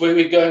this is where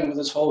we're going with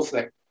this whole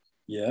thing.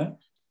 Yeah.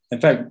 In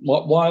fact,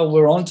 while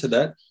we're on to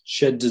that,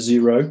 shed to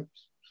zero,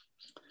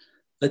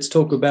 let's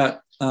talk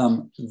about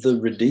the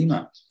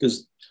Redeemer,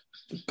 because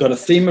we've got a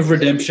theme of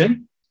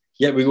redemption.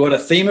 Yeah, we've got a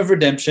theme of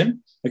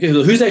redemption. Okay,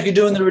 so who's actually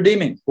doing the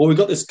redeeming? Well, we've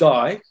got this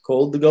guy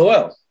called the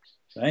Goel,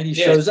 right? He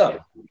shows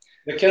up.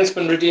 The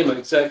kinsman redeemer,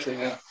 exactly,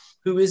 yeah.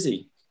 Who is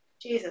he?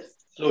 Jesus.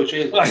 Lord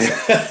Jesus.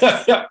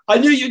 I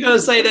knew you were going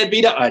to say that,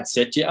 Peter. I'd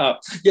set you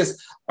up. Yes,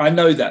 I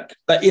know that.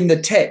 But in the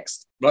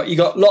text, right, you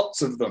got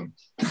lots of them.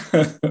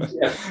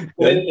 Yeah.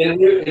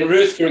 In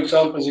Ruth, for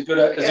example, is a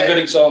good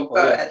example.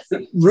 Yeah.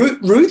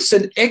 Ruth's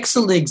an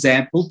excellent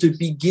example to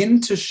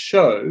begin to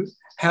show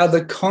how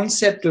the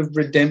concept of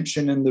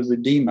redemption and the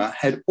Redeemer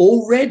had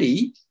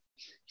already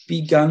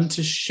begun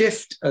to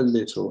shift a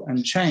little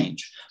and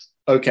change.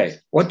 Okay,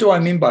 what do I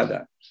mean by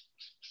that?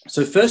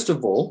 So first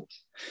of all,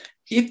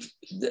 if,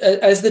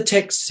 as the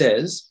text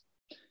says,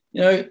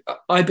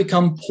 I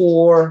become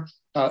poor,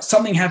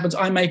 something happens,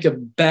 I make a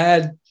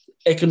bad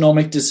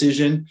economic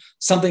decision,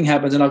 something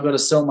happens and I've got to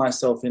sell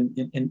myself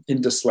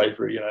into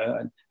slavery,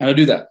 and I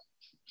do that.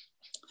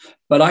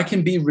 But I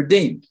can be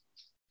redeemed.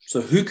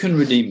 So who can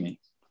redeem me?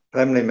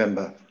 Family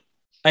member.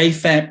 A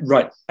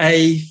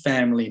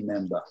family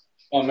member.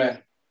 Amen.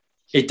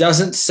 It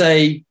doesn't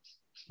say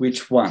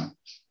which one.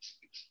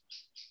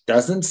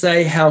 Doesn't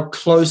say how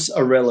close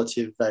a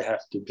relative they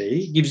have to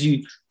be. It gives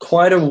you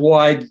quite a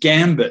wide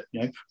gambit,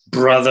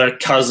 brother,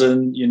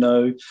 cousin,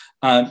 your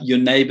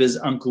neighbor's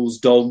uncle's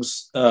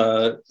dog's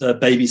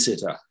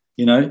babysitter,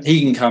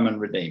 he can come and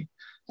redeem.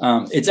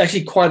 It's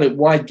actually quite a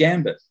wide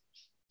gambit.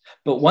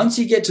 But once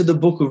you get to the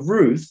book of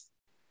Ruth,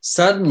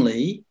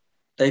 suddenly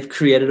they've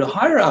created a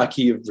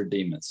hierarchy of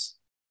redeemers.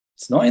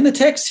 It's not in the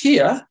text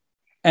here.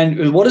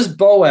 And what does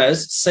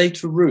Boaz say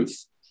to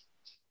Ruth?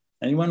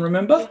 Anyone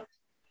remember?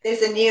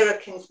 There's a nearer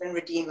kinsman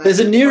redeemer. There's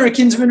a nearer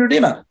kinsman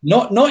redeemer.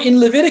 Not in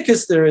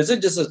Leviticus there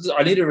isn't. Just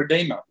I need a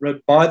redeemer.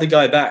 Buy the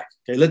guy back.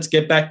 Okay, let's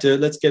get back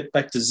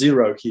to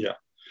zero here.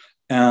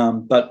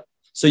 But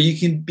so you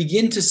can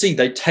begin to see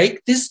they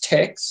take this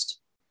text,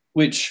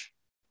 which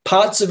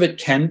parts of it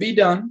can be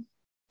done,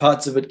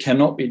 parts of it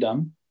cannot be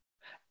done,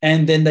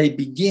 and then it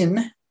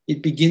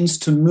begins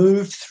to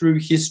move through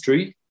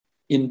history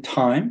in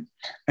time,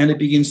 and it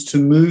begins to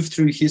move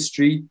through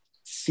history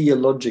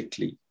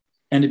theologically.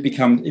 And it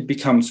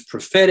becomes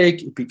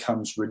prophetic, it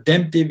becomes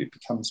redemptive, it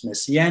becomes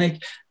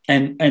messianic,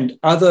 and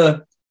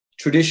other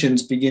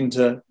traditions begin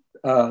to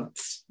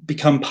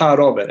become part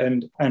of it.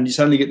 And you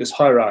suddenly get this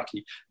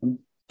hierarchy. And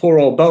poor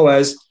old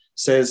Boaz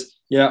says,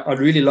 yeah, I'd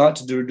really like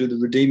to do the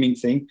redeeming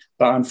thing,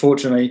 but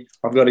unfortunately,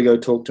 I've got to go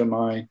talk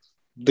to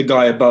the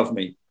guy above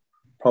me,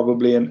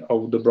 probably an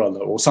older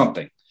brother or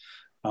something.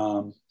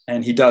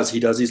 And he does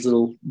his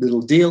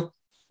little deal,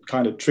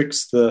 kind of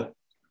tricks the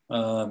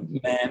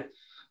man.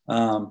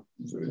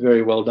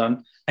 Very well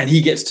done, and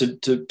he gets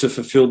to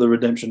fulfill the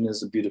redemption.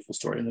 Is a beautiful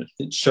story, and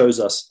it shows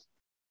us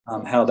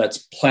how that's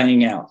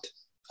playing out.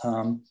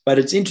 But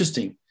it's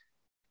interesting.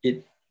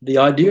 The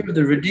idea of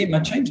the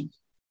Redeemer changes.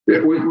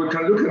 We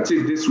can look at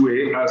it this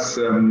way as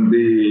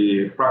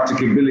the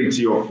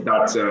practicability of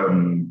that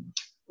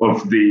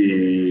of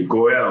the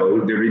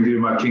Goel, the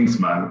Redeemer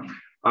Kingsman,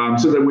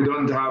 so that we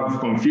don't have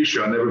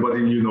confusion.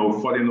 Everybody,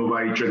 falling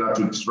over each other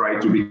to try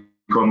to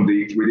become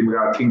the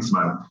Redeemer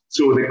Kingsman.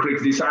 So they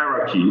create this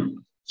hierarchy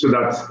so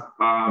that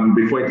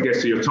before it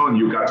gets to your turn,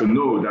 you got to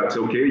know that,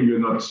 okay, you're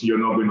not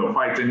going to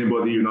fight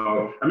anybody,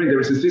 there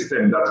is a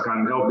system that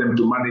can help them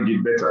to manage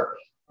it better.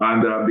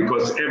 And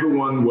because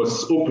everyone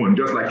was open,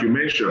 just like you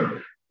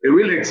mentioned, a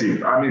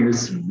relative,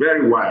 it's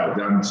very wild.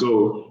 And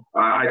so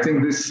I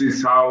think this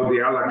is how the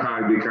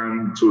Halakha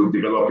began to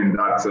develop in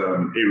that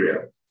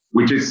area,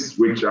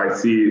 which I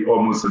see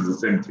almost as the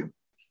same thing.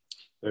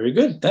 Very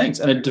good, thanks.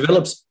 And it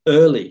develops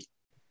early.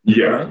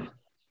 Yeah.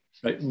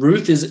 Right.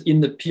 Ruth is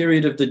in the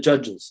period of the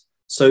judges.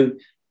 So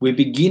we've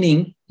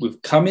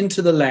come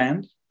into the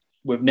land,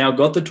 we've now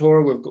got the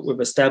Torah,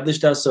 we've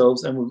established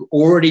ourselves, and we're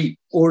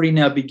already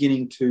now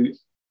beginning to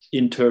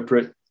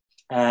interpret,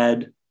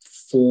 add,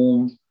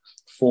 form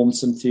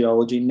some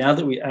theology, now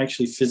that we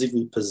actually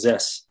physically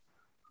possess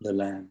the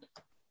land.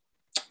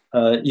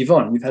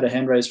 Yvonne, you've had a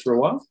hand raised for a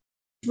while.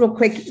 Real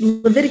quick,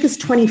 Leviticus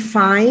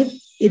 25,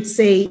 it's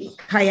a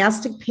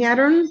chiastic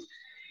pattern.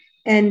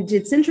 And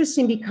it's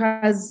interesting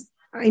because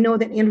I know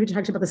that Andrew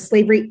talked about the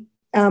slavery.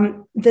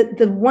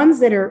 The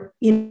ones that are,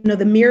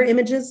 the mirror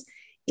images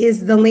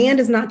is the land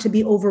is not to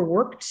be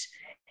overworked.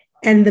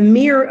 And the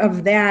mirror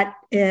of that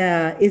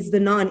is the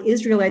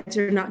non-Israelites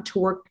are not to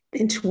work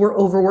to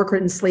overwork or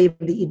enslave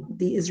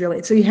the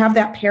Israelites. So you have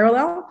that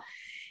parallel.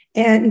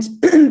 And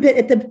but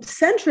at the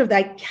center of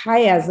that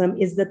chiasm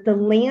is that the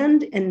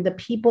land and the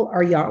people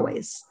are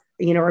Yahweh's,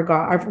 are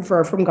God,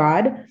 are from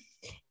God.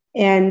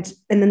 And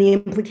then the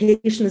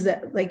implication is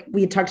that, like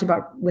we talked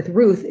about with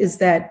Ruth, is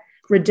that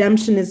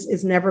redemption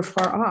is never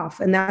far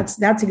off. And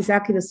that's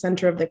exactly the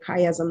center of the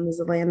chiasm, is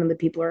the land and the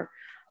people are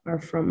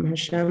from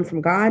Hashem,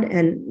 from God,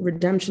 and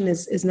redemption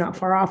is not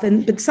far off.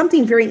 But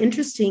something very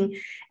interesting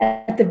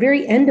at the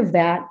very end of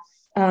that,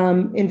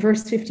 in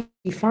verse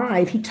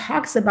 55, he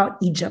talks about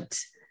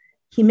Egypt.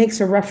 He makes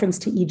a reference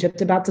to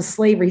Egypt, about the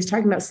slavery. He's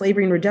talking about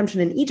slavery and redemption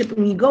in Egypt.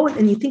 When you go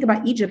and you think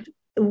about Egypt,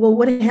 well,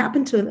 what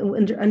happened to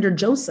under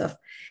Joseph?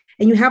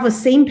 And you have a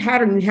same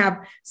pattern. You have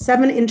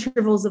 7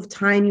 intervals of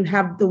time. You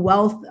have the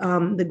wealth,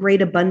 the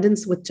great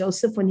abundance with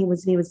Joseph when he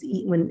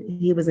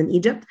was in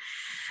Egypt.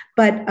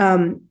 But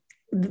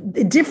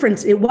the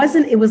difference, it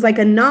was like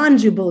a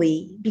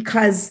non-jubilee,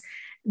 because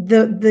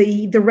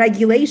the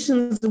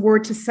regulations were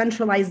to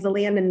centralize the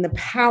land and the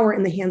power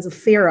in the hands of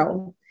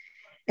Pharaoh.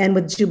 And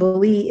with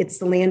Jubilee, it's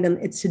the land, and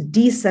it's to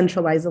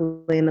decentralize the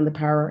land and the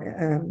power,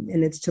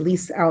 and it's to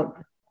lease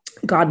out.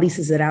 God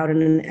leases it out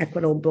in an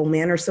equitable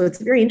manner. So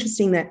it's very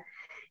interesting that,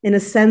 in a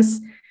sense,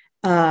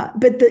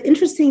 but the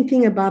interesting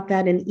thing about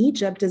that in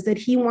Egypt is that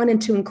he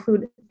wanted to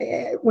include,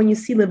 when you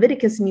see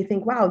Leviticus and you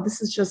think, wow, is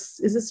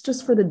this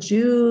just for the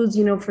Jews,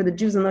 for the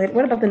Jews, and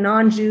what about the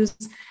non-Jews?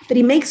 But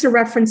he makes a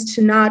reference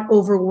to not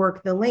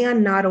overwork the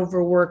land, not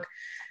overwork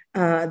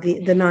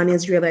the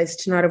non-Israelites,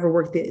 to not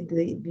overwork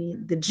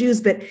the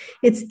Jews. But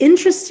it's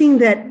interesting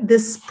that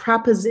this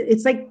proposition,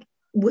 it's like,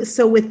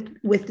 so with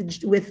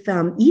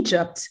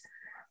Egypt,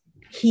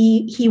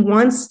 he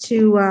wants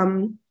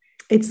to,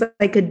 it's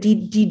like a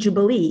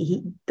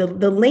de-jubilee.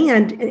 The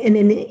land, and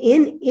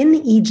in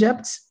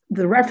Egypt,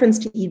 the reference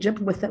to Egypt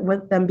with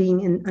them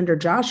being under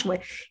Joshua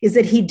is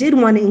that he did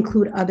want to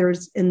include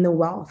others in the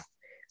wealth.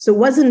 So it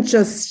wasn't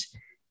just,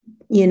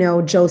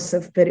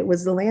 Joseph, but it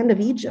was the land of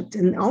Egypt,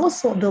 and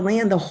also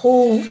the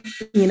whole,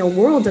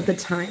 world at the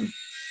time.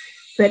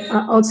 But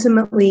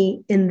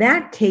ultimately, in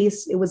that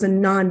case, it was a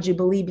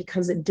non-jubilee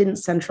because it didn't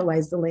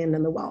centralize the land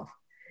and the wealth,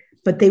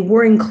 but they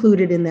were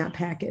included in that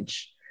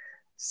package.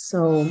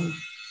 So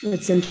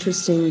it's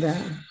interesting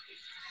that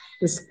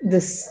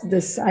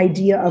this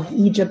idea of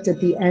Egypt at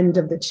the end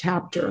of the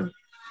chapter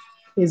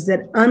is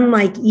that,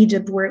 unlike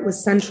Egypt, where it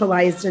was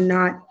centralized and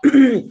not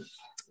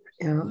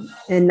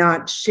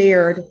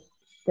shared,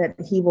 that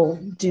he will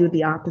do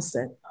the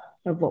opposite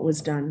of what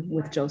was done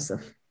with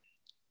Joseph.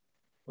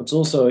 What's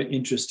also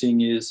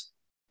interesting is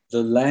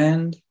the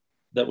land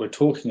that we're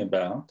talking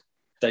about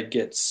that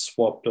gets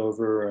swapped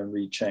over and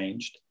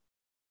rechanged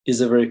is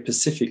a very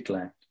Pacific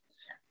land.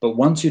 But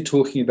once you're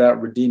talking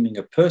about redeeming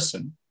a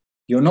person,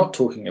 you're not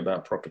talking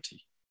about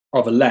property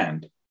of a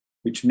land,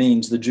 which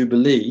means the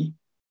Jubilee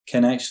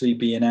can actually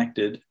be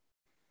enacted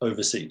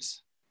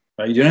overseas.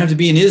 Right? You don't have to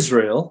be in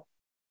Israel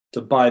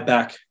to buy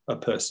back a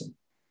person.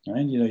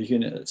 Right? You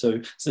can.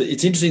 So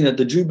it's interesting that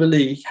the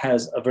Jubilee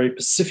has a very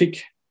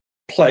Pacific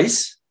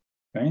place,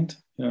 right?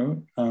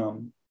 And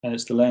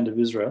it's the land of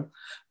Israel.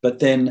 But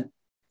then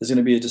there's going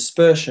to be a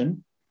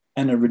dispersion,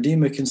 and a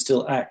redeemer can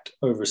still act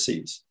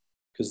overseas,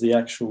 because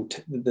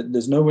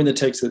there's nowhere in the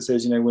text that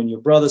says, when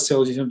your brother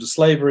sells you into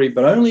slavery,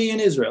 but only in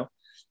Israel.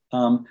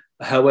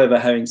 However,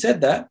 having said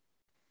that,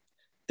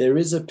 there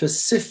is a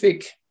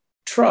Pacific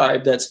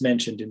tribe that's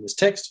mentioned in this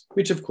text,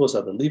 which of course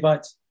are the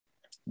Levites.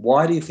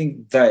 Why do you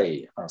think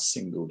they are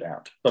singled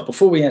out? But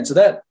before we answer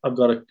that, I've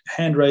got a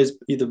hand raised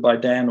either by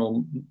Dan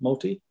or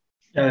Multi.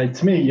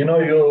 It's me.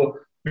 You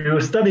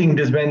were studying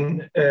this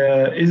when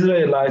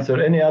Israelites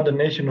or any other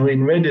nation who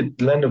invaded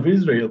the land of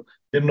Israel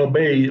didn't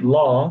obey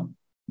law,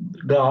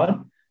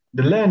 God,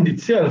 the land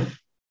itself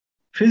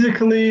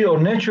physically or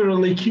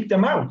naturally kicked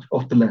them out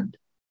of the land.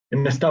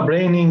 And it stopped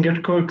raining,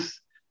 earthquakes,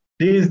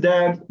 this,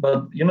 that.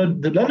 But,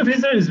 the land of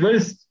Israel is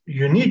very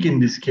unique in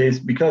this case,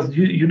 because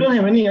you don't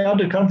have any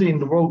other country in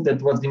the world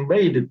that was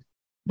invaded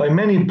by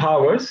many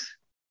powers,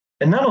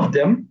 and none of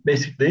them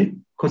basically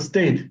could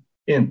stay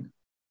in.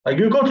 Like,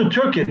 you go to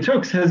Turkey,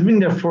 Turks has been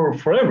there for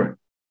forever.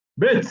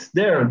 Brits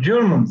there,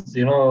 Germans,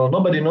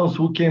 nobody knows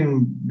who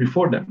came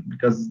before them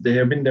because they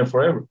have been there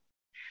forever.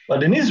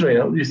 But in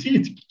Israel, you see,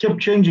 it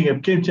kept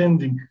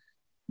changing,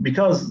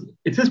 because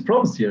it is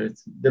promised here.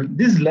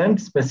 This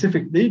land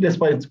specifically, that's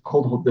why it's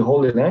called the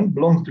Holy Land,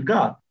 belongs to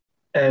God.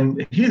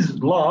 And his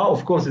law,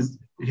 of course,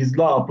 his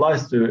law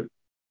applies to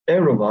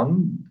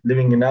everyone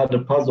living in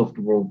other parts of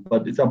the world,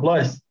 but it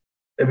applies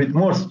a bit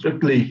more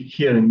strictly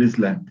here in this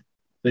land.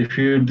 So if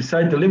you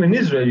decide to live in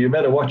Israel, you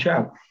better watch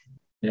out.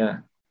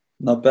 Yeah.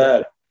 Not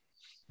bad.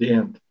 The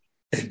end.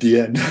 At the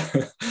end.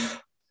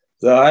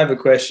 So I have a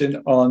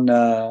question on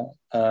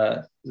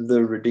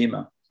the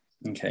Redeemer.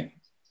 Okay.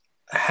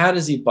 How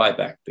does he buy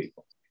back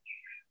people?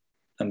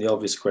 And the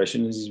obvious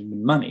question is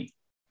money,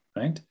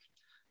 right?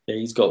 Yeah,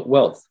 he's got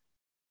wealth.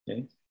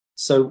 Okay.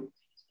 So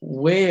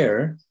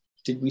where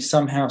did we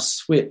somehow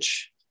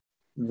switch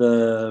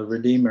the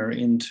Redeemer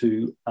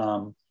into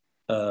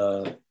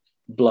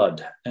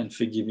blood and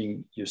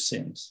forgiving your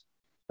sins.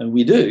 And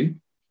we do.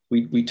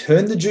 We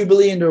turn the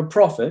Jubilee into a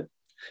prophet.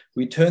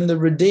 We turn the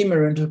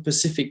Redeemer into a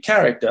specific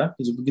character,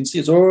 because we can see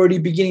it's already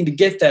beginning to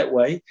get that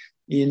way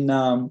in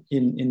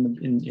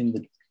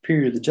the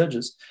period of the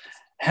Judges.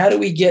 How do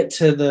we get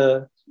to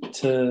the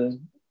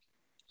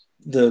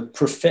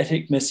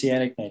prophetic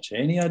messianic nature?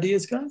 Any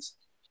ideas, guys?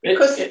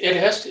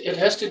 It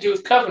has to do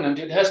with covenant.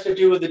 It has to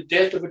do with the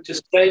death of a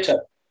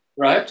testator,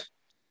 right?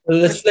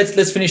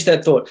 Let's finish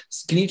that thought.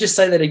 Can you just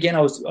say that again?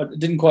 I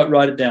didn't quite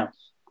write it down.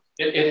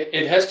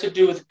 It has to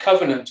do with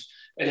covenant.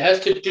 It has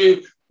to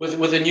do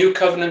with a new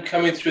covenant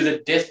coming through the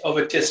death of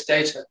a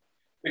testator,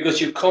 because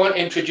you can't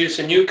introduce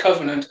a new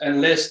covenant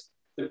unless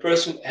the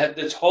person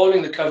that's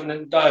holding the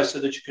covenant dies, so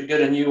that you could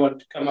get a new one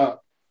to come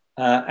out.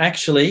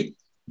 Actually,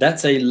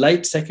 that's a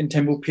late Second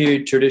Temple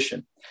period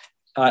tradition.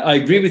 I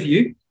agree with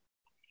you.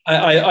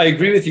 I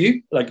agree with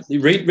you. Like,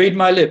 read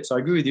my lips. I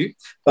agree with you.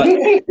 But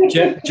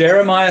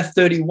Jeremiah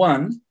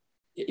 31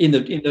 in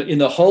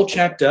the whole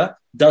chapter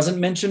doesn't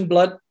mention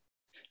blood,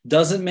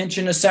 doesn't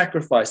mention a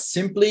sacrifice.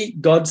 Simply,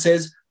 God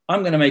says,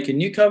 I'm going to make a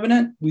new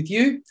covenant with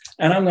you,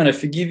 and I'm going to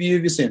forgive you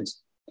of your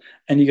sins.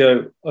 And you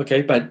go,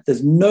 okay, but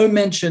there's no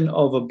mention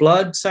of a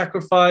blood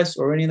sacrifice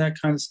or any of that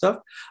kind of stuff.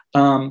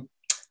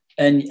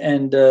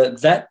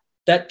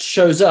 That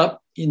shows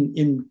up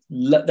in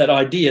that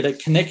idea,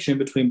 that connection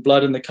between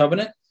blood and the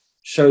covenant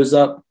shows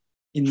up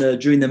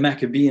during the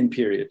Maccabean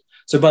period.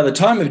 So by the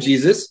time of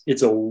Jesus,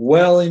 it's a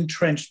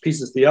well-entrenched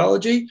piece of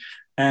theology,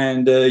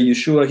 and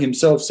Yeshua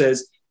himself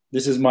says,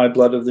 this is my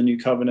blood of the new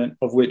covenant,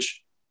 of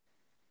which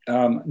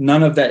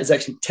none of that is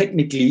actually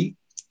technically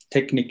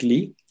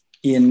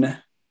in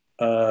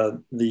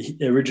the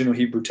original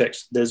Hebrew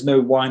text. There's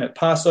no wine at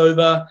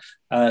Passover.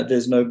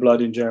 There's no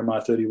blood in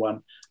Jeremiah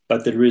 31,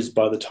 but there is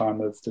by the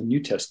time of the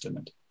New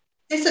Testament.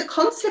 There's a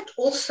concept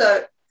also,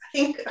 I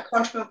think, I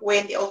can't remember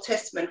where in the Old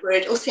Testament, where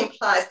it also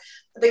implies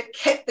the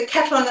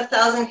cattle on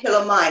 1,000 hill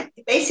are mine.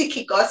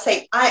 Basically, God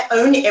saying, I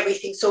own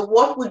everything. So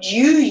what would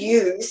you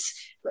use?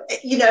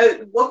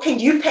 What can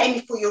you pay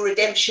me for your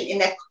redemption in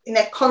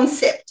that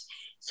concept?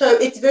 So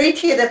it's very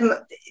clear that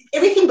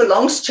everything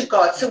belongs to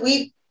God. So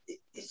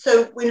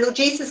when Lord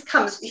Jesus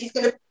comes, he's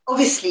going to,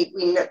 obviously,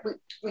 we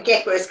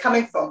get where it's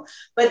coming from,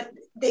 but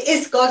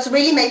God's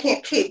really making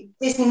it clear,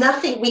 there's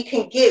nothing we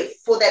can give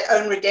for that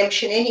own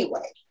redemption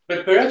anyway.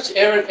 But perhaps,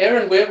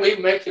 Aaron, where we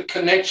make the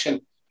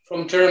connection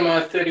from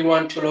Jeremiah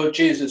 31 to Lord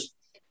Jesus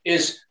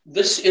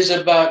this is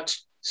about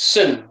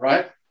sin,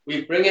 right?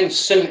 We bring in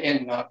sin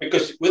in now,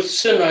 because with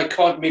sin, I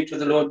can't meet with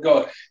the Lord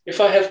God. If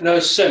I have no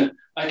sin,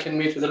 I can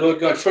meet with the Lord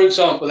God. For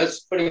example, that's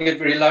putting it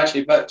very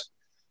lightly,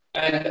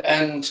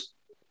 and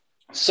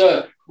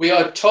so we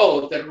are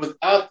told that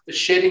without the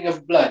shedding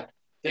of blood,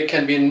 there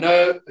can be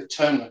no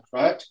atonement,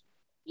 right?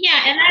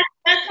 Yeah, and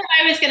that's what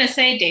I was going to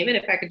say, David,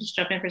 if I could just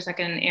jump in for a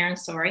second, Aaron,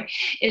 sorry.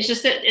 It's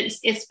just that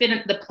it's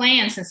been the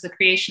plan since the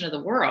creation of the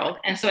world.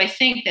 And so I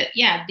think that,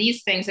 yeah,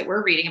 these things that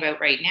we're reading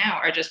about right now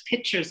are just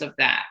pictures of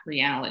that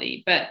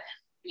reality. But,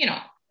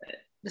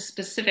 the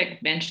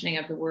specific mentioning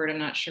of the word, I'm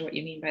not sure what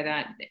you mean by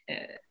that,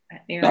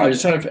 Aaron. No,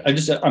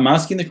 I'm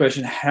asking the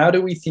question, how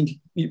do we think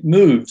it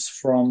moves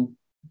from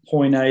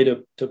point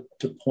A to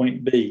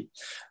point B?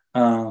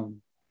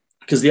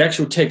 Because the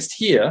actual text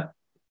here,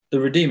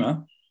 the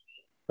Redeemer,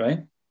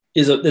 right,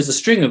 there's a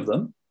string of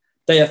them.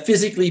 They are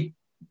physically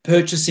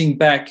purchasing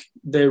back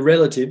their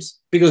relatives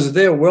because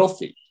they're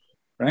wealthy,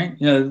 right?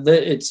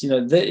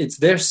 It's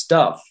their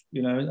stuff,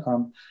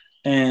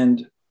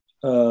 and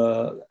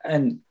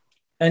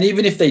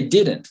even if they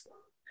didn't,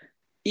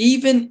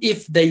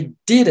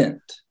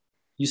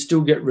 you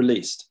still get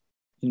released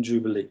in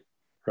Jubilee,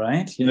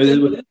 right?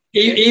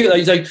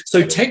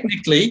 So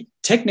technically,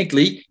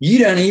 you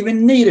don't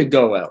even need to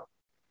go out.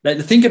 Like,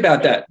 think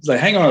about that. It's like,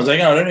 hang on, I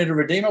don't need a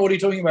Redeemer. What are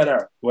you talking about,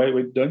 Aaron?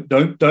 Wait,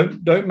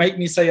 don't make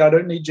me say I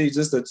don't need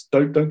Jesus.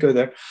 Don't go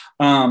there.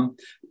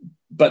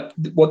 But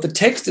what the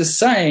text is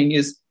saying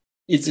is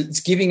it's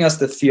giving us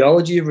the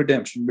theology of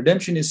redemption.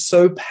 Redemption is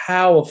so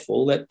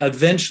powerful that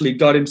eventually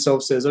God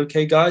himself says,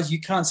 okay, guys, you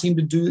can't seem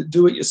to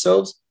do it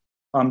yourselves.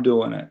 I'm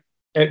doing it.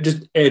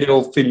 It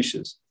all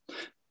finishes.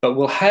 But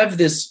we'll have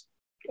this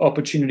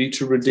opportunity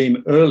to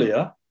redeem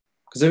earlier,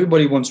 because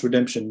everybody wants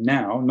redemption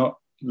now, not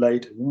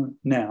later,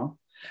 now.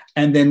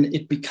 And then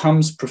it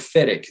becomes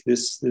prophetic.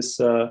 This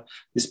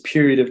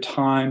period of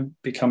time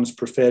becomes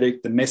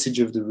prophetic. The message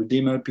of the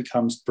Redeemer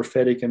becomes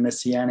prophetic and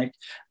messianic,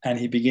 and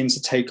he begins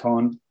to take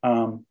on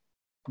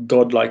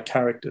godlike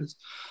characters.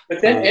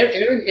 But then,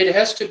 Aaron, it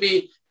has to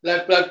be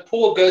like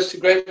Paul goes to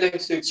great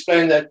lengths to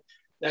explain that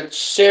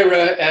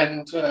Sarah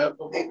and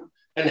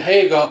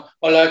Hagar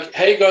are like,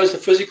 Hagar is the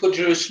physical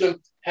Jerusalem,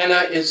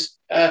 Hannah is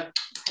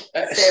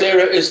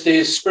Sarah is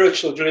the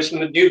spiritual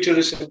Jerusalem, the new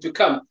Jerusalem to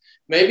come.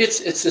 Maybe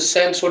it's the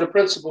same sort of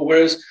principle.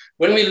 Whereas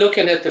when we're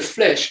looking at the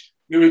flesh,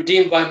 you're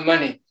redeemed by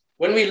money.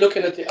 When we're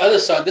looking at the other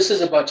side, this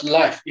is about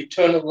life,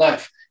 eternal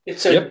life.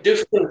 It's a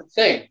different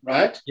thing,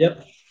 right?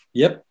 Yep.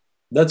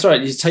 That's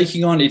right. It's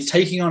taking on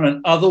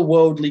an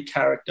otherworldly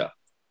character.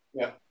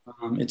 Yeah.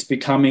 It's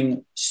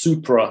becoming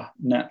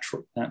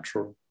supernatural.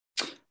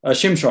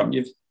 Shimshon,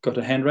 you've got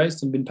a hand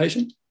raised and been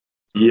patient.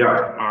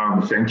 Yeah,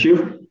 thank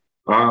you.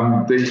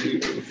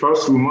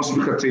 First, we must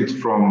look at it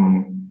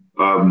from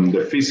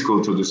the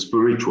physical to the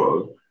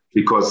spiritual,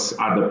 because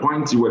at the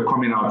point you were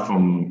coming out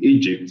from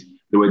Egypt,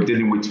 they were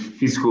dealing with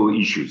physical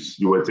issues.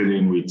 You were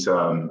dealing with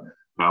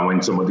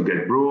when somebody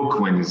gets broke,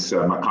 when his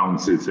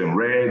account is in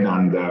red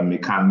and he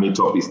can't meet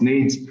up his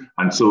needs.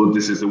 And so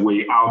this is a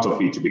way out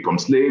of it to become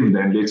slave.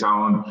 Then later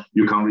on,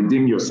 you can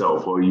redeem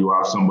yourself, or you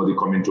have somebody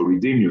coming to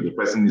redeem you. The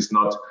person is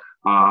not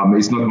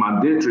it's not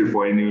mandatory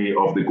for any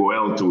of the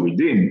Goel to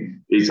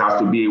redeem. It has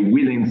to be a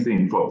willing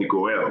thing for the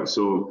Goel.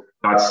 So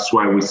that's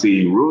why we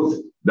see in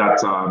Ruth that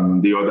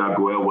the other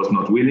Goel was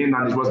not willing,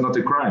 and it was not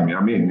a crime.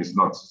 I mean, it's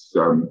not.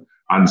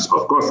 And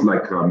of course,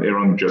 like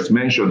Aaron just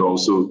mentioned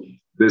also,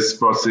 this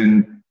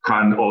person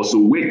can also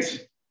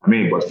wait. I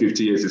mean, but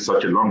 50 years is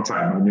such a long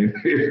time. I mean,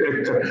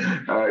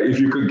 if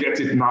you could get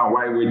it now,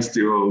 why wait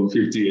till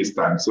 50 years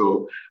time?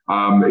 So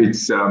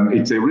it's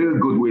a really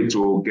good way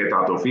to get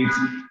out of it.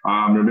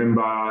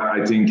 Remember,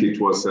 I think it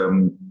was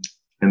in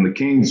the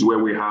Kings where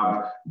we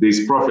have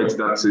this prophet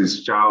that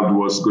his child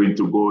was going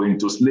to go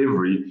into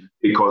slavery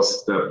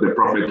because the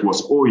prophet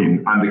was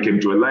owing, and they came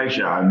to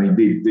Elisha and he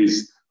did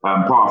this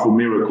powerful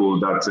miracle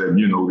that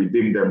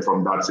redeemed them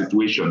from that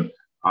situation.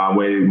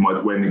 Where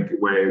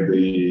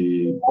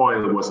the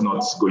oil was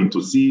not going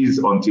to cease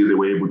until they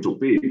were able to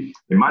pay.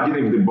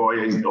 Imagine if the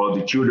boys or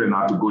the children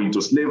had to go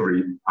into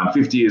slavery and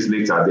 50 years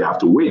later they have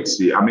to wait.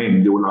 See, I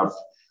mean, they will have,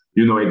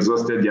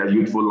 exhausted their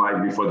youthful life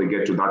before they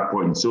get to that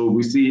point. So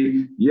we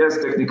see, yes,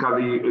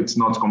 technically it's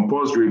not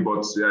compulsory,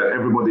 but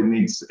everybody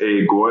needs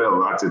a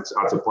goel at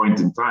a point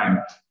in time.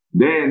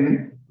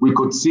 Then we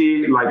could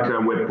see, like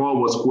where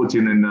Paul was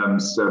quoting in 1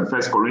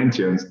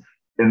 Corinthians,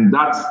 in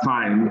that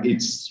time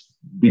it's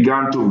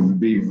began to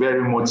be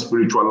very much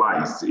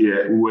spiritualized.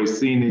 Yeah, we were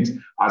seeing it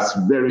as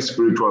very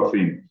spiritual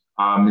thing.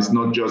 It's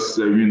not just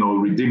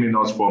redeeming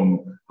us from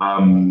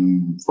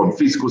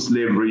physical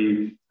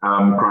slavery.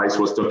 Christ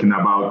was talking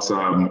about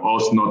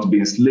us not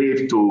being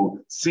slave to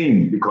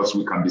sin, because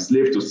we can be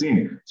slave to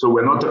sin. So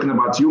we're not talking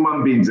about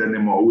human beings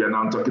anymore. We are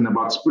now talking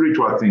about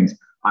spiritual things.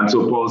 And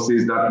so Paul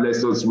says that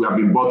we have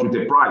been bought with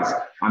a price,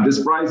 and this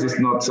price is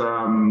not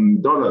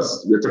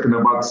dollars. We're talking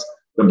about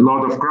the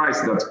blood of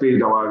Christ that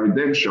paid our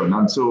redemption.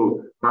 And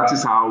so that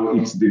is how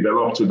it's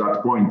developed to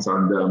that point.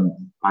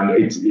 And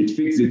it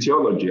fits the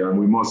theology, and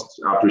we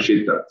must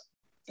appreciate that.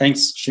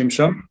 Thanks,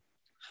 Shimshon.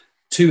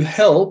 To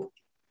help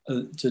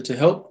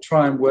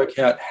try and work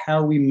out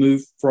how we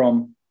move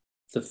from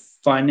the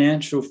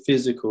financial,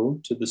 physical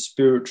to the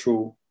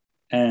spiritual,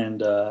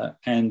 and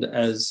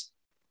as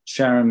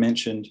Sharon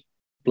mentioned,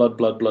 blood,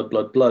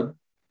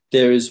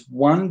 there is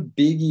one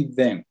big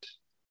event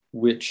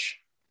which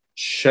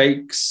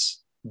shakes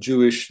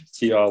Jewish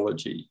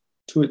theology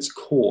to its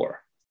core,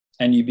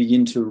 and you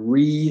begin to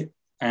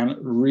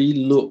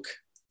re-look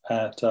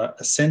at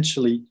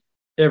essentially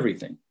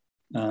everything,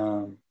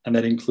 and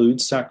that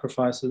includes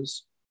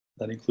sacrifices,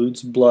 that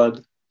includes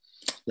blood,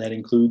 that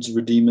includes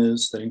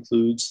redeemers, that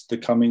includes the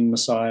coming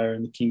Messiah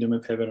and the kingdom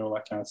of heaven, all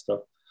that kind of stuff.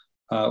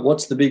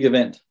 What's the big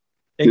event?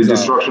 Exile. The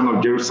destruction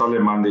of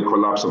Jerusalem and the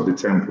collapse of the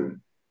temple.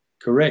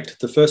 Correct.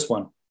 The first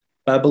one,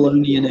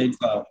 Babylonian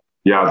exile.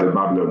 Yeah, the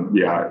Babylon.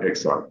 Yeah,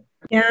 exile.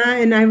 Yeah,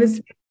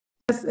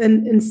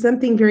 and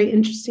something very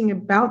interesting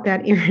about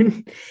that,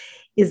 Aaron,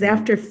 is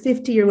after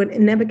 50 years,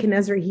 when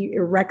Nebuchadnezzar, he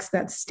erects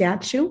that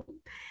statue,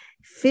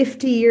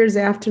 50 years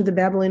after the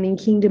Babylonian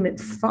kingdom, it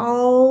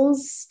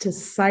falls to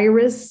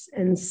Cyrus,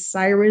 and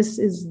Cyrus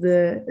is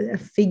a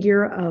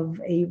figure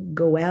of a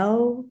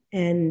Goel,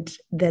 and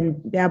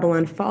then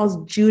Babylon falls.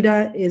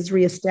 Judah is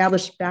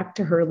reestablished back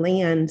to her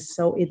land,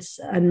 so it's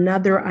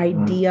another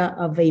idea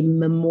of a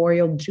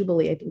memorial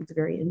jubilee. I think it's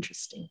very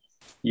interesting.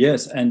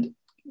 Yes, and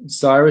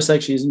Cyrus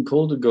actually isn't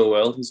called a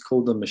Goel, he's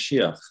called the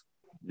Mashiach.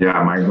 Yeah,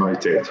 I'm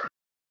anointed.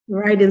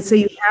 Right, and so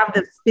you have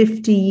the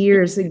 50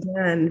 years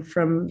again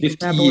from 50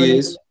 Babylon.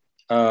 years,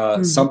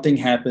 something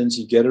happens,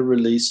 you get a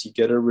release, you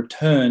get a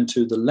return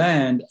to the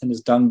land, and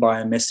it's done by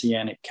a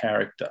messianic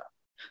character.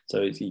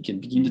 So you can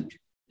begin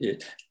to,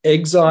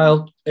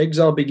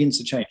 exile begins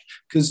to change.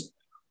 Because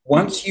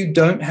once you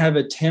don't have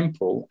a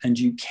temple and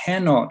you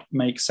cannot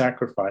make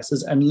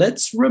sacrifices, and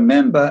let's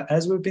remember,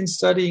 as we've been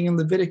studying in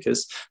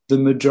Leviticus, the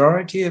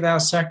majority of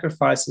our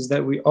sacrifices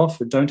that we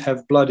offer don't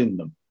have blood in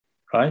them.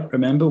 Right?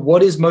 Remember,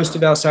 what is most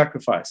of our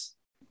sacrifice?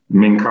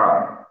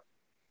 Mincha.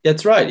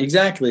 That's right,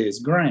 exactly. It's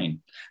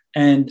grain.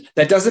 And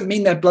that doesn't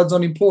mean that blood's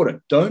not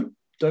important. Do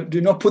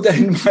not put that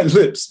in my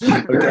lips.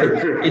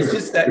 Okay. It's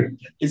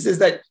just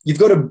that you've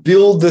got to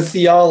build the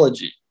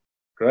theology,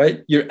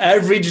 right? Your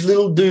average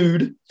little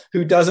dude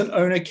who doesn't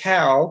own a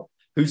cow,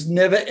 who's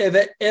never,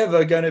 ever,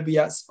 ever going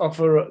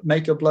to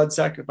make a blood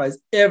sacrifice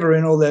ever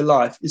in all their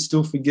life, is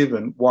still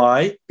forgiven.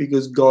 Why?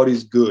 Because God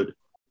is good.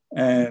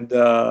 And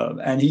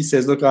he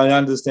says, look, I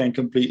understand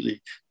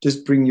completely.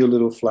 Just bring your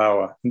little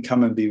flower and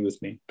come and be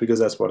with me, because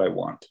that's what I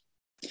want.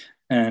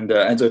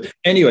 And so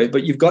anyway,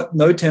 but you've got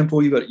no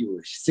temple. You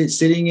were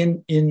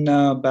sitting in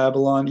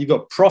Babylon. You've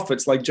got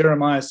prophets like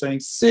Jeremiah saying,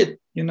 sit,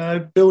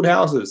 build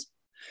houses.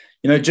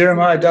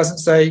 Jeremiah doesn't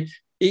say,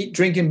 eat,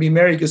 drink, and be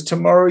merry, because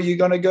tomorrow you're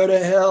going to go to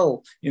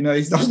hell.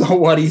 That's not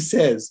what he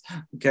says.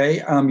 Okay.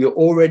 You're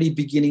already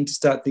beginning to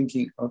start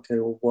thinking, okay,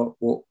 well,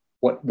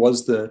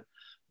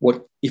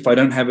 what if I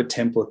don't have a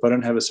temple, if I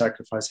don't have a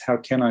sacrifice, how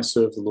can I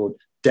serve the Lord?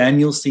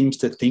 Daniel seems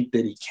to think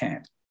that he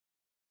can.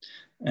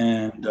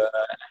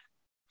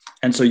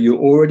 And so you're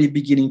already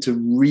beginning to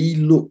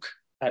re-look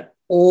at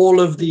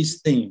all of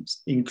these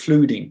themes,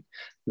 including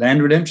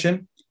land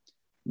redemption,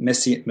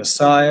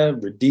 Messiah,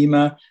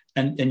 Redeemer,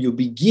 and you're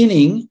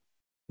beginning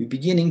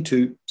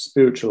to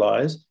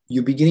spiritualize.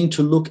 You're beginning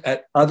to look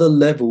at other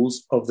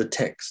levels of the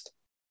text.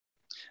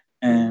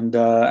 And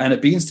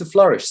it begins to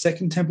flourish.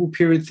 Second Temple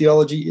period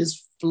theology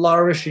is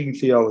flourishing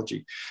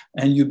theology.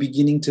 And you're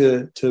beginning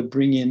to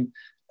bring in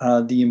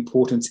the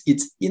importance.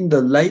 It's in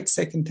the late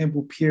Second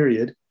Temple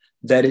period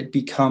that it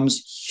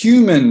becomes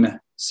human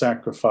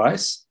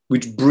sacrifice,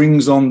 which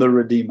brings on the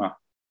Redeemer,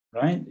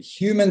 right?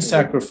 Human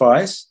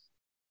sacrifice,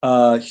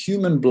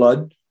 human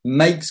blood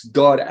makes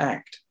God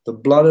act. The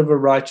blood of a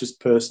righteous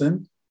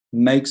person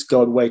makes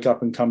God wake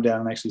up and come down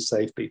and actually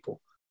save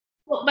people.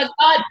 Well, but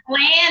God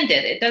planned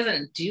it. It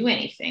doesn't do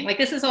anything. Like,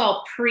 this is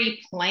all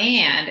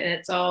pre-planned, and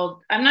it's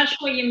all, I'm not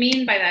sure what you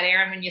mean by that,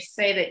 Aaron, when you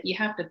say that you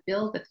have to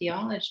build the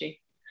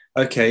theology.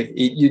 Okay,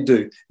 you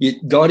do.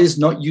 God is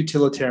not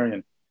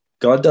utilitarian.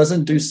 God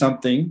doesn't do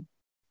something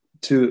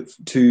to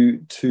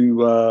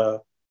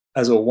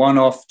as a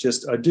one-off,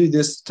 just I do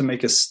this to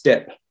make a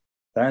step.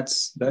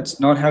 That's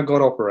not how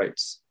God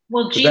operates.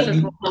 Well,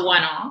 Jesus was the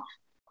one-off.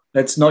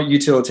 That's not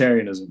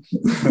utilitarianism.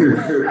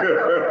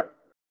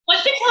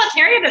 What's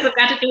utilitarianism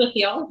got to do with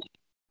theology?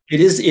 It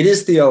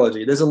is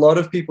theology. There's a lot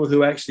of people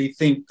who actually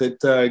think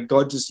that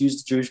God just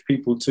used the Jewish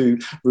people to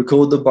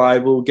record the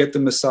Bible, get the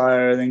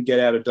Messiah, and then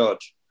get out of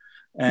Dodge.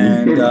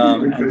 And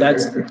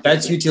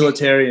that's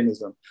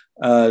utilitarianism.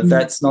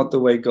 That's not the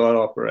way God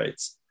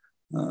operates.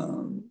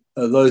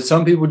 Although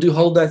some people do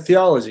hold that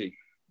theology.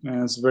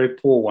 It's a very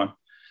poor one.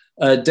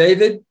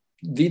 David,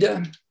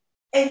 Vida?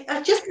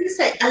 I'm just going to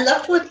say, I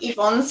loved what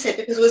Yvonne said,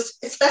 because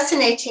it's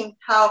fascinating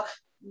how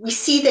we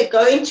see they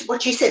go into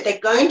what you said, they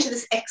go into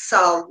this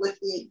exile with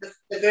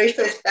the very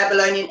first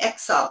Babylonian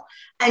exile.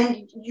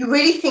 And you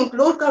really think,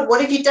 Lord God,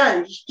 what have you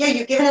done? Yeah,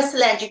 you've given us the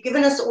land, you've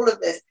given us all of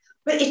this.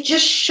 But it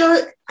just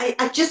shows, I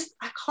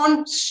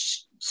can't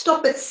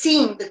stop at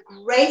seeing the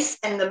grace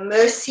and the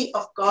mercy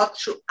of God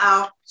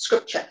throughout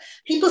Scripture.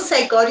 People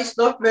say God is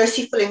not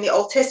merciful in the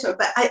Old Testament,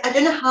 but I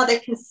don't know how they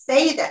can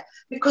say that,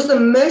 because the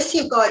mercy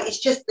of God is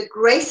just, the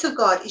grace of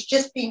God is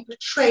just being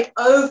portrayed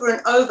over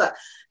and over.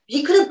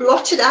 He could have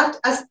blotted out,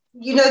 as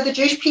the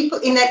Jewish people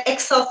in that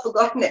exile,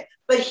 forgotten it.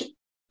 But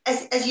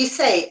as you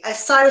say,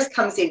 as Cyrus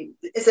comes in,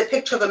 is a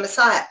picture of a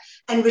Messiah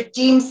and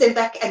redeems them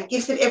back and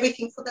gives them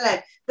everything for the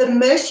land. The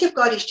mercy of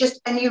God is just,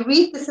 and you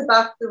read this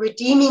about the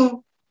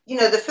redeeming,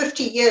 the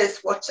 50 years,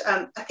 what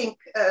I think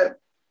the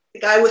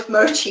guy with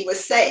Moti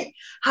was saying,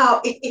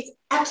 how it's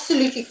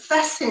absolutely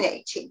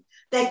fascinating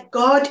that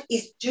God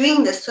is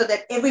doing this so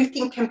that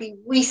everything can be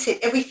reset,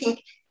 everything.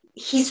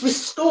 He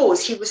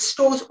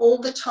restores all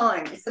the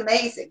time. It's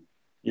amazing.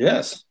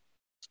 Yes.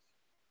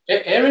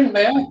 Aaron,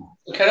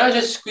 can I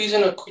just squeeze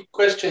in a quick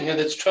question here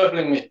that's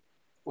troubling me?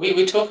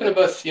 We're talking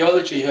about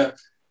theology here.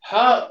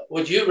 How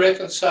would you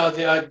reconcile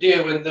the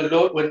idea when the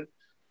Lord,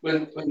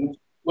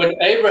 when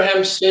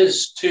Abraham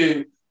says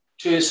to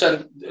his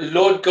son,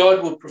 Lord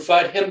God will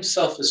provide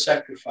himself a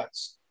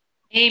sacrifice?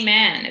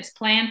 Amen. It's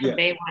planned from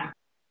day one.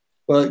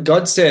 Well,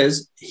 God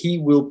says he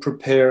will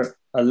prepare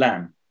a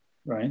lamb,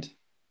 right?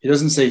 He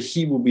doesn't say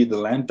he will be the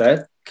lamb.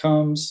 That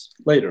comes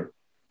later.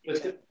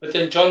 But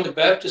then John the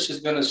Baptist is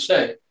going to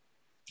say,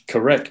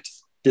 correct,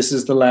 this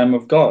is the Lamb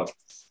of God.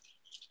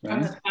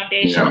 Right? The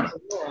foundation of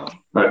the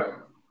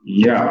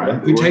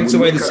world. Who takes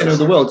away the sin of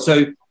the world.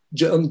 So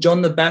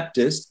John the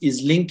Baptist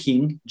is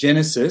linking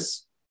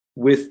Genesis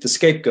with the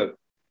scapegoat.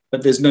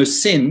 But there's no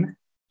sin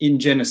in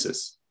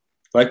Genesis.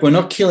 Like, we're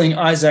not killing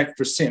Isaac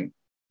for sin.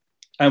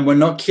 And we're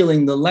not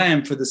killing the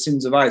lamb for the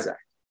sins of Isaac.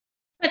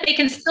 But they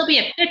can still be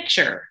a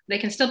picture. They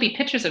can still be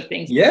pictures of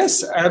things.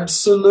 Yes,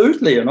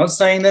 absolutely. I'm not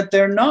saying that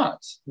they're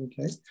not.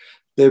 Okay,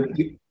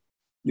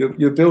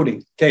 you're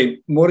building. Okay,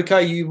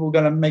 Mordecai, you were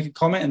going to make a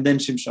comment, and then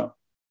Shimshon.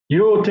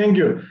 Thank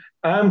you.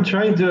 I'm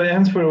trying to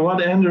answer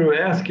what Andrew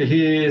asked.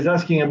 He is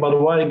asking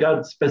about why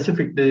God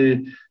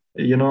specifically,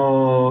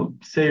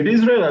 saved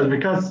Israel,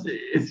 because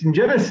it's in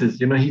Genesis.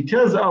 He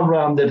tells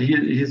Abraham that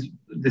his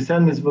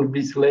descendants will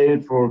be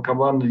slaves for a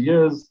couple hundred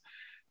years,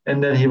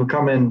 and then he will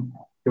come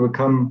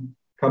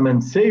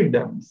and save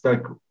them. It's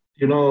like,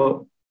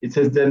 it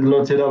says, then the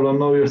Lord said, Abraham,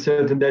 know you're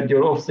certain that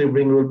your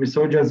offspring will be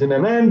sojourners in a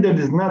land that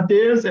is not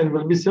theirs and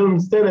will be served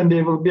instead, and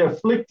they will be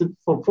afflicted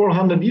for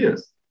 400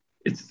 years.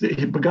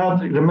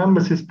 God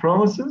remembers his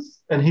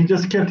promises, and he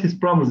just kept his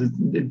promises.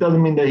 It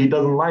doesn't mean that he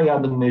doesn't like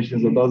other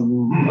nations,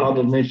 or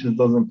other nations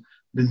doesn't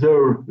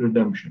deserve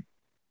redemption.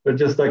 but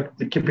just like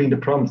keeping the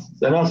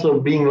promises. And also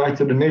being light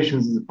to the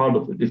nations is a part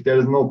of it. If there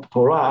is no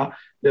Torah,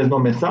 there's no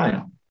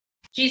Messiah.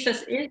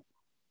 Jesus is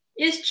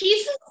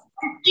Jesus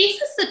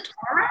the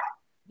Torah,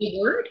 the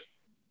word?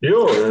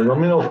 Yeah, I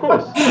mean, of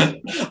course.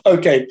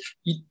 Okay,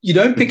 you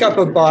don't pick up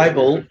a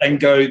Bible and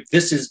go,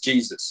 "This is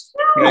Jesus."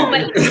 No,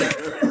 but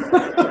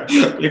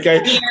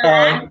okay.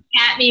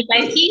 At me,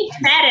 but he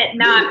said it,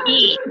 not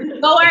me.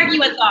 Go argue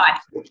with God.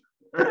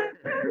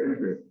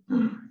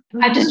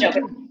 I'm just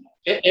joking.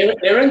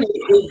 Aaron,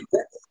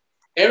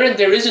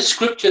 there is a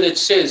scripture that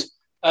says,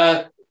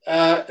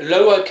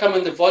 "Lo, I come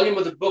in the volume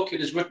of the book; it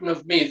is written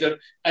of me."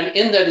 And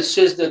in that it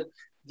says that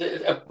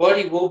a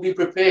body will be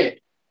prepared.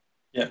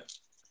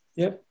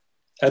 Yeah,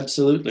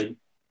 absolutely.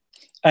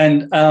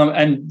 And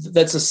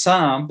that's a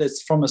psalm.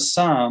 That's from a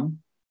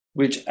psalm,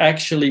 which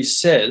actually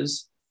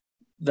says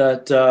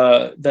that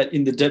that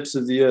in the depths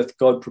of the earth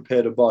God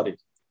prepared a body,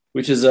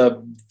 which is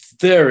a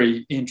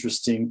very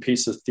interesting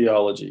piece of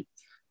theology.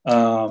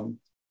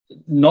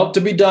 Not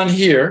to be done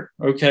here,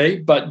 okay,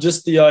 but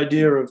just the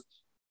idea of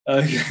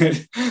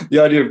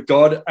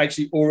God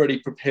actually already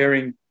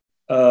preparing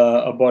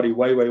a body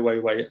way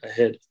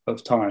ahead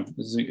of time.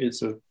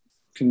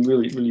 Can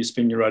really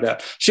spin you right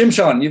out.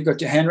 Shimshon, you've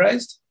got your hand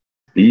raised.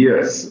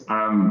 Yes,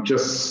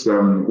 just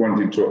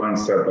wanted to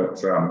answer that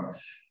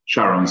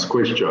Sharon's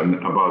question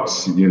about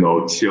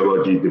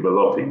theology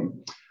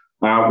developing.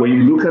 When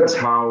you look at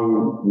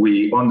how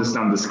we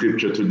understand the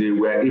scripture today,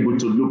 we're able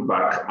to look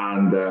back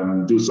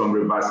and do some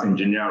reverse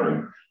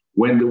engineering.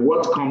 When the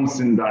word comes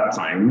in that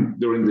time,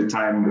 during the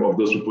time of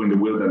those people in the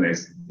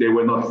wilderness, they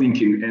were not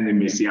thinking any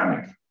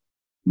messianic.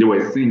 They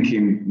were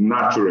thinking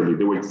naturally.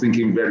 They were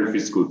thinking very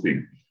physical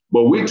thing.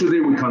 But we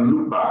today, we can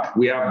look back.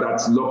 We have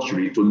that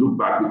luxury to look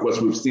back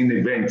because we've seen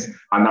events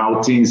and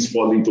how things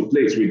fall into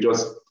place. We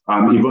just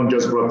even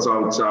just brought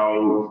out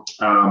how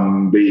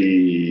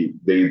the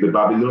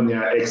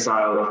Babylonian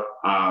exile,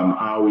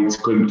 how it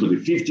came to the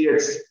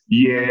 50th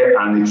year,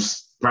 and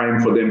it's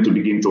time for them to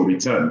begin to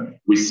return.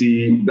 We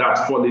see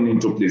that falling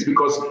into place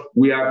because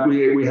we have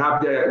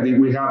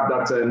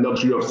that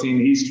luxury of seeing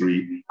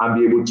history and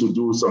be able to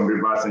do some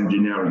reverse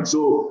engineering.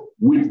 So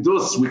with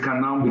those, we can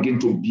now begin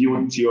to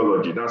build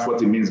theology. That's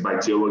what it means by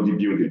theology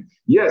building.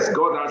 Yes,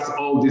 God has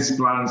all these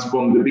plans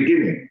from the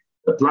beginning.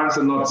 The plans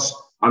are not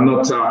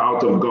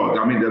out of God.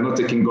 I mean, they're not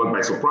taking God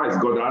by surprise.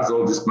 God has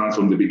all these plans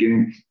from the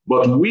beginning.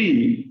 But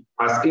we,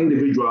 as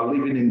individuals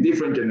living in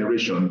different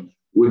generations,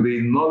 with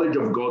the knowledge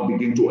of God,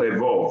 begin to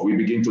evolve. We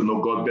begin to know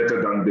God better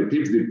than the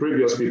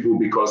previous people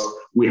because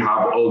we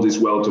have all this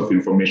wealth of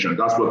information.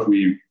 That's what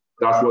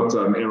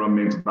Aaron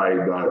meant by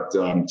that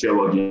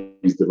theology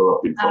is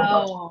developing from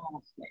that.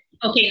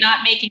 Okay,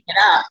 not making it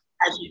up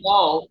as you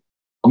go.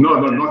 No,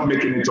 not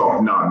making it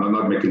up. No,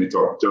 not making it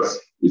up. Just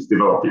it's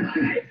developing.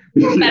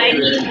 But I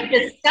mean,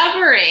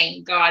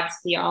 discovering God's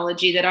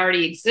theology that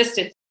already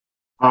existed.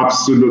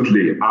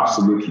 Absolutely.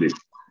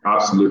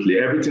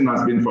 Everything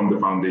has been from the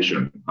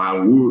foundation,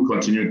 and we will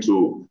continue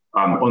to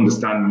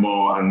understand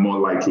more, and more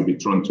light will be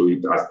thrown to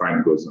it as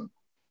time goes on.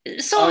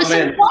 So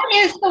what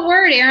is the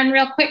word, Aaron?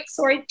 Real quick,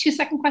 sorry,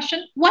 2-second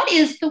question. What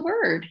is the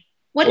word?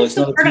 It's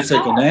not a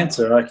 2-second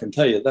answer. I can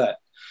tell you that.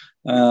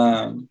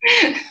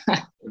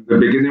 The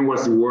beginning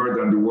was the Word,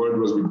 and the Word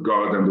was with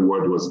God, and the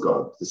Word was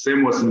God. The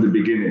same was in the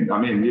beginning.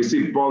 I mean, you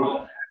see,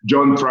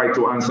 John tried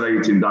to answer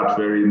it in that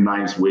very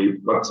nice way,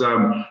 but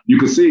you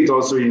could see it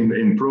also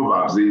in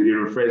Proverbs. It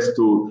refers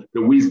to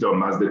the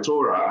wisdom as the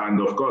Torah, and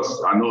of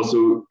course, and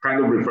also kind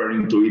of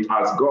referring to it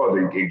as God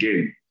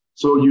again.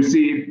 So you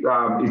see,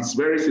 it's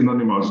very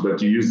synonymous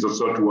that you use the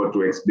such word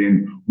to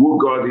explain who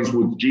God is,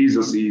 who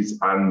Jesus is,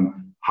 and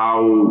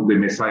how the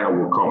Messiah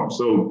will come.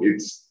 So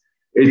it's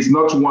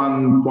not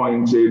one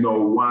point,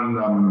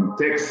 one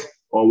text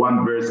or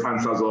one verse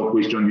answers all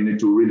questions. You need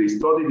to really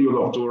study the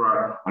whole of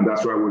Torah, and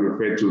that's why we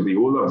refer to the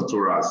whole of the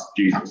Torah as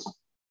Jesus.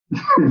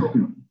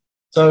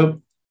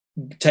 So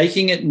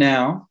taking it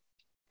now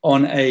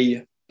on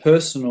a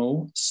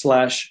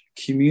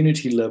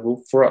personal/community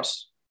level for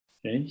us,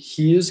 okay,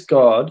 here's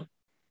God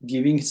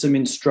giving some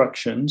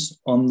instructions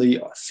on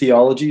the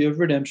theology of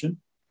redemption.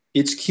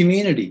 It's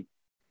community.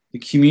 The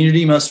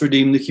community must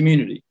redeem the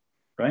community,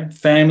 right?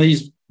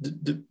 Families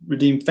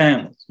redeem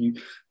families. You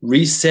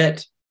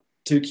reset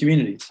to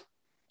communities.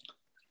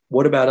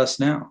 What about us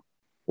now?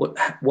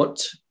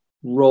 What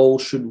role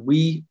should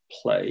we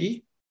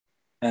play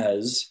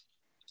as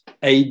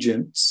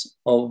agents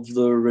of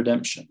the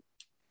redemption?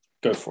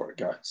 Go for it,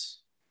 guys.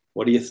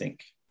 What do you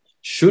think?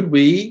 Should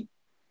we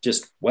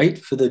just wait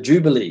for the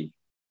Jubilee?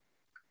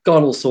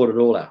 God will sort it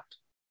all out,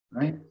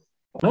 right?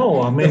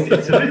 No, I mean,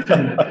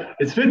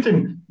 it's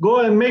written,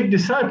 go and make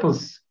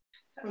disciples.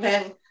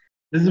 Amen.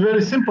 This is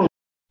very simple.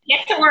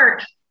 Get to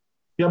work.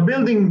 You're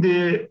building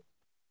the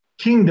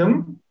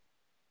kingdom.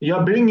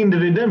 You're bringing the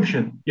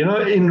redemption.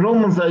 In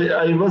Romans,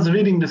 I was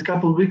reading this a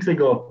couple of weeks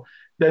ago,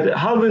 that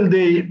how will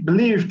they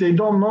believe if they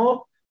don't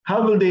know?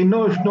 How will they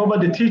know if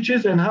nobody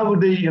teaches? And how will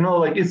they,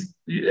 does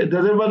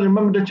everybody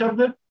remember the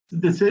chapter?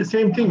 The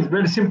same thing. It's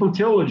very simple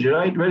theology,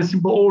 right? Very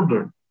simple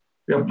order.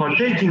 We are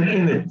partaking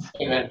in it.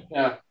 Amen.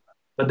 Yeah.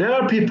 But there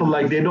are people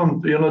like they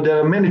don't, there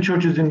are many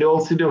churches in the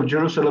old city of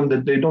Jerusalem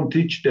that they don't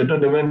teach, they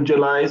don't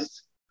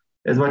evangelize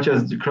as much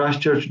as the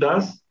Christ Church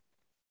does.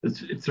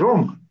 It's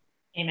wrong.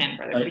 Amen,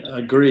 brother. I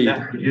agree.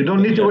 Yeah. You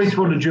don't need to wait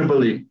for the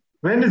Jubilee.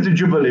 When is the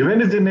Jubilee? When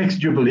is the next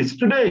Jubilee? It's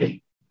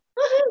today.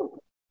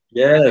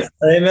 Yes,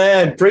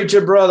 amen.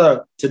 Preacher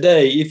brother,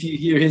 today, if you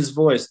hear his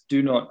voice,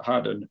 do not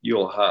harden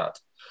your heart.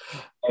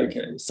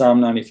 Okay,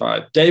 Psalm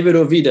 95. David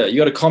or Vida, you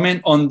got a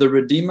comment on the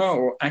Redeemer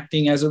or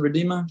acting as a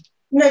Redeemer?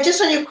 No, just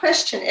on your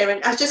question,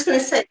 Aaron, I was just going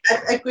to say,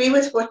 I agree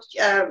with what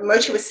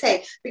Moti was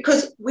saying,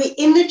 because we're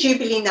in the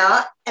Jubilee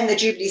now and the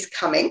Jubilee's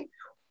coming.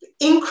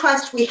 In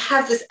Christ, we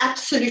have this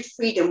absolute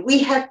freedom. We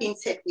have been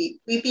set,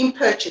 we've been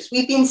purchased,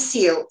 we've been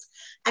sealed.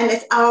 And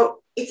it's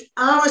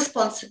our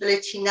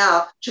responsibility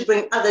now to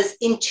bring others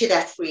into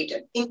that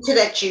freedom, into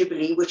that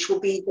Jubilee, which will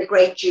be the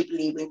great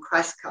Jubilee when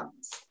Christ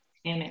comes.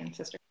 Amen,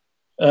 sister.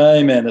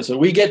 Amen. So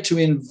we get to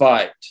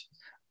invite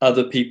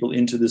other people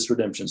into this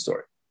redemption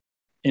story.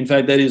 In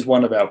fact, that is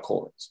one of our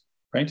callings,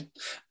 right?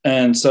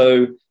 And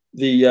so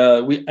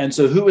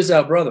who is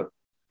our brother?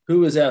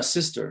 Who is our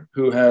sister?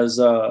 Who has?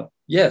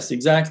 Yes,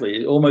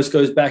 exactly. It almost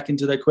goes back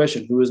into that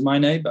question: who is my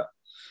neighbor?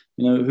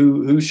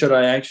 Who should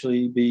I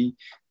actually be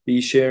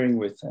sharing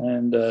with?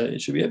 And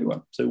it should be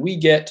everyone. So we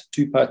get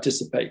to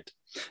participate.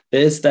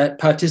 There's that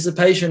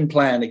participation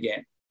plan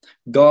again.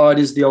 God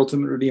is the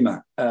ultimate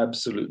redeemer,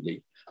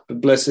 absolutely.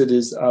 But blessed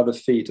are the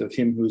feet of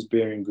him who is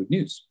bearing good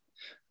news,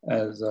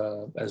 as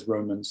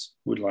Romans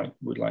would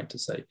like to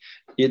say.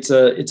 It's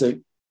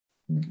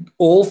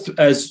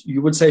as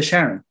you would say,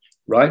 Sharon,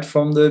 right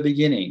from the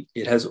beginning,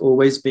 it has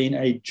always been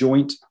a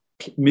joint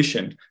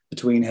mission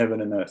between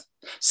heaven and earth.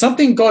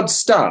 Something God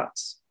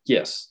starts,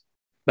 yes,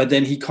 but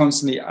then he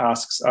constantly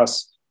asks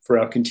us for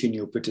our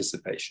continual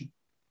participation.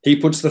 He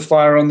puts the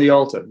fire on the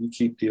altar, you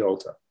keep the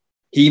altar.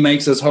 He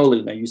makes us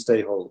holy, now you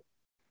stay holy.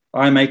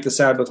 I make the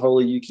Sabbath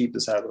holy, you keep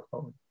the Sabbath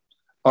holy.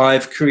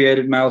 I've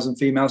created males and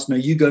females, no,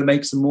 you go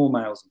make some more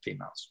males and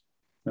females,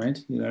 right?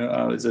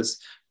 There's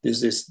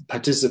this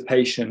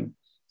participation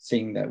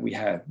thing that we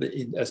have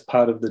as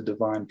part of the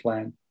divine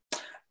plan.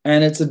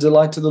 And it's a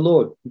delight to the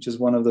Lord, which is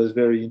one of those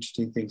very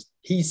interesting things.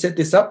 He set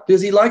this up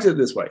because he likes it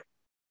this way.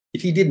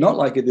 If he did not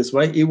like it this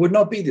way, it would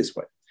not be this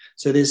way.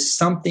 So there's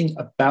something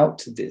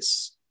about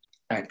this,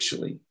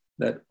 actually,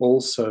 that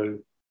also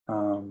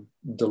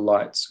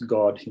delights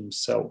God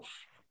himself.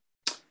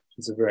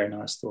 It's a very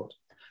nice thought.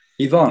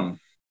 Yvonne.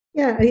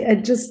 Yeah, I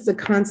just the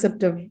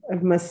concept of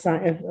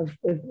Messiah, of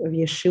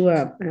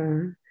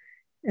Yeshua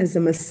as a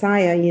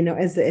Messiah,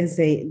 as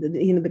a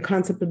the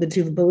concept of the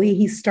Jubilee.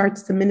 He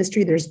starts the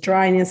ministry. There's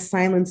dryness,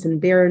 silence,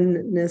 and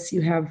barrenness.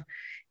 You have,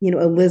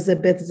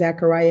 Elizabeth,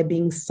 Zechariah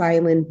being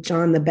silent,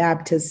 John the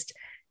Baptist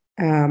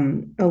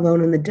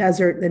alone in the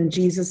desert. Then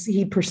Jesus,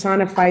 he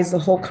personifies the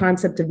whole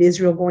concept of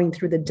Israel going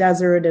through the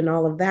desert and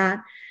all of that.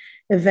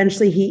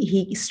 Eventually,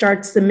 he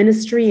starts the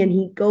ministry and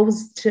he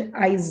goes to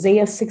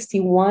Isaiah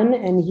 61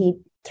 and he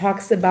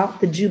talks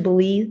about the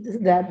Jubilee,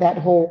 that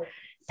whole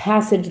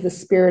passage, the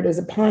Spirit is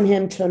upon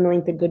him to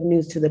anoint the good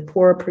news to the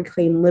poor,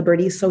 proclaim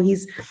liberty. So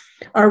he's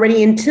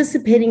already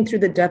anticipating through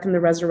the death and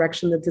the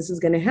resurrection that this is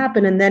going to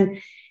happen. And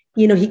then,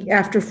 he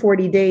after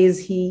 40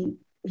 days, he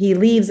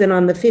leaves. And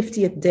on the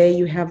 50th day,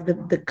 you have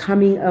the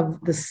coming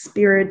of the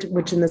Spirit,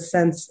 which in a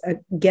sense,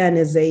 again,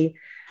 is a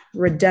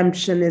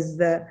redemption, is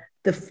the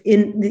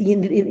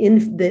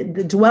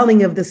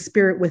dwelling of the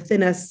Spirit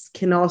within us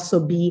can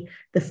also be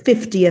the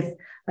 50th,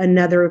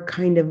 another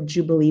kind of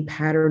Jubilee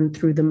pattern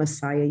through the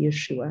Messiah,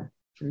 Yeshua,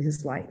 in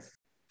his life.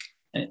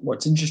 And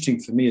what's interesting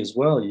for me as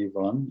well,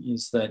 Yvonne,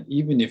 is that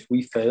even if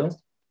we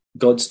fail,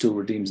 God still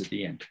redeems at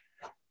the end.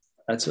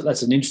 That's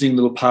an interesting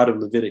little part of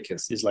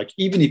Leviticus, is like,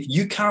 even if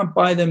you can't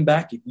buy them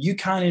back, if you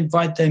can't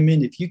invite them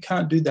in, if you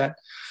can't do that,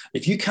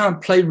 if you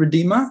can't play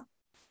Redeemer,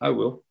 I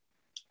will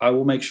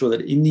make sure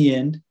that in the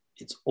end,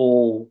 it's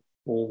all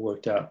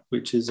worked out,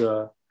 which is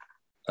a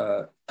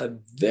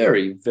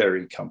very,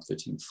 very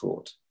comforting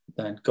thought,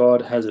 that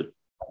God has it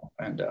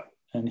planned out,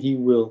 and he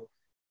will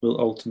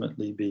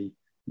ultimately be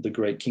the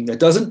great king. That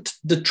doesn't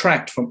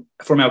detract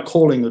from our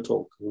calling at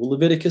all.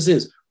 Leviticus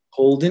is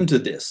called into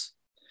this,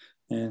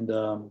 and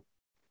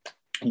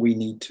we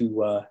need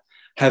to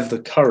have the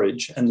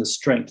courage and the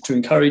strength to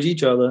encourage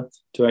each other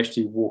to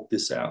actually walk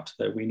this out,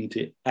 that we need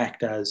to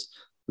act as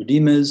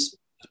redeemers.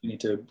 We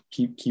need to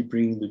keep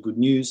bringing the good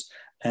news,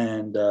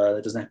 and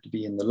it doesn't have to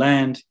be in the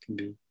land. It can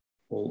be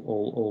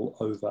all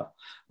over.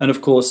 And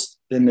of course,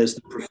 then there's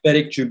the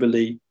prophetic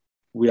Jubilee.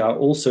 We are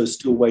also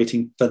still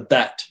waiting for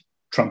that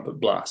trumpet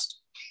blast,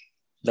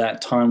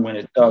 that time when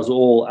it does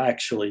all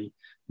actually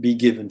be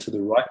given to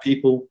the right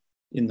people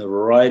in the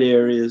right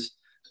areas,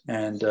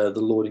 and the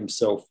Lord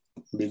himself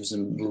lives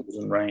and rules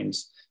and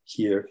reigns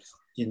here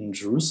in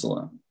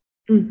Jerusalem.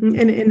 Mm-hmm.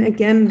 And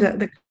again,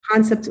 the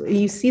concept,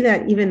 you see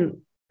that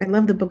even, I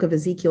love the book of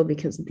Ezekiel,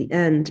 because at the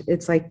end,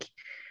 it's like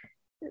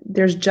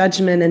there's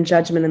judgment,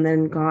 and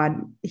then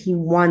God, he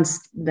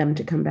wants them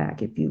to come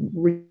back. If you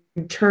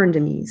return to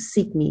me,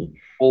 seek me.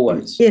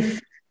 Always.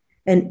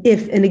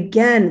 And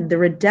again, the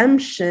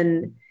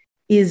redemption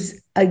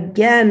is,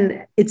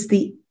 again, it's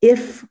the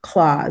if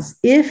clause.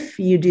 If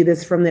you do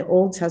this, from the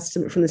Old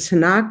Testament, from the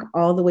Tanakh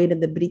all the way to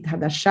the Brit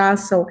Hadashah.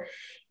 So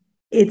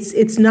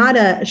it's not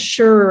a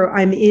sure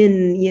I'm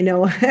in,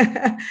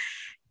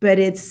 but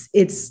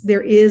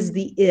there is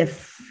the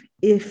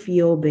if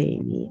you obey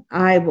me,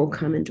 I will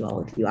come and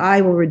dwell with you.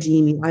 I will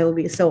redeem you. I will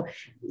be. So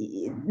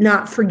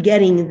not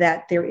forgetting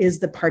that there is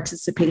the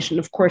participation.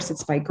 Of course,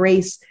 it's by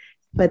grace,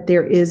 but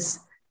there is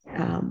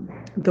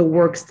the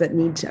works that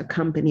need to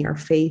accompany our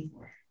faith,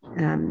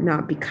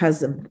 not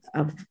because of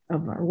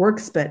our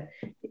works, but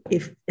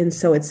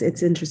so it's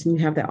interesting. You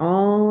have that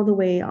all the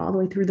way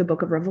through the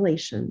book of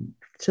Revelation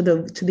to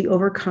the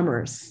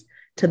overcomers,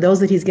 to those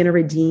that he's going to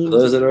redeem.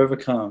 Those that are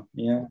overcome.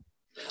 Yeah.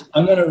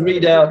 I'm going to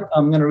read out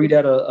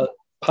a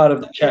part of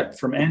the chat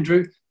from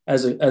Andrew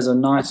as a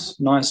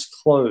nice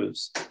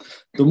close.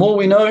 The more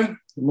we know,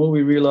 the more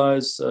we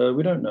realize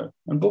we don't know.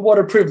 But what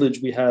a privilege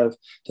we have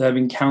to have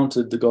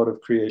encountered the God of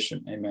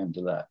creation. Amen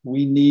to that.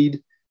 We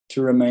need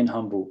to remain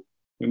humble.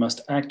 We must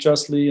act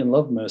justly and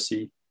love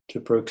mercy to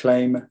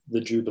proclaim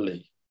the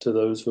Jubilee to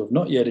those who have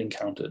not yet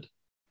encountered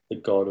the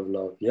God of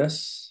love.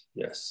 Yes,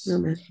 yes.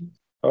 Amen.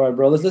 All right,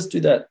 brothers, let's do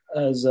that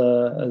as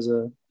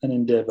an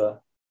endeavor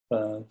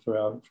for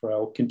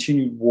our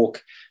continued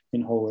walk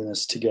in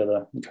holiness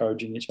together,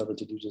 encouraging each other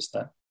to do just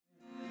that.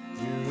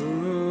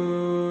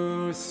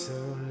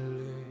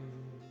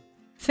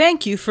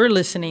 Thank you for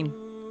listening.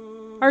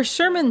 Our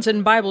sermons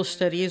and Bible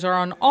studies are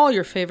on all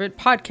your favorite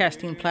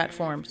podcasting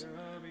platforms: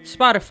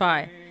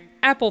 Spotify,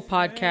 Apple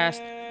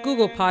Podcast,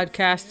 Google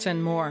Podcasts,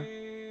 and more.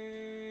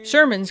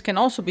 Sermons can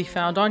also be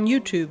found on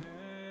YouTube.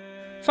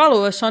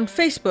 Follow us on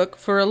Facebook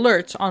for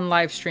alerts on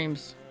live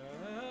streams.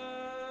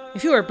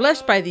 If you are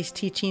blessed by these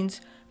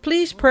teachings,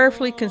 please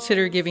prayerfully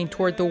consider giving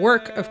toward the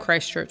work of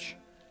Christ Church.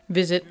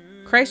 Visit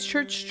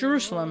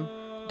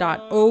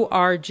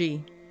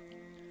christchurchjerusalem.org.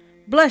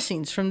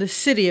 Blessings from the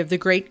city of the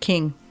great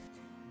King.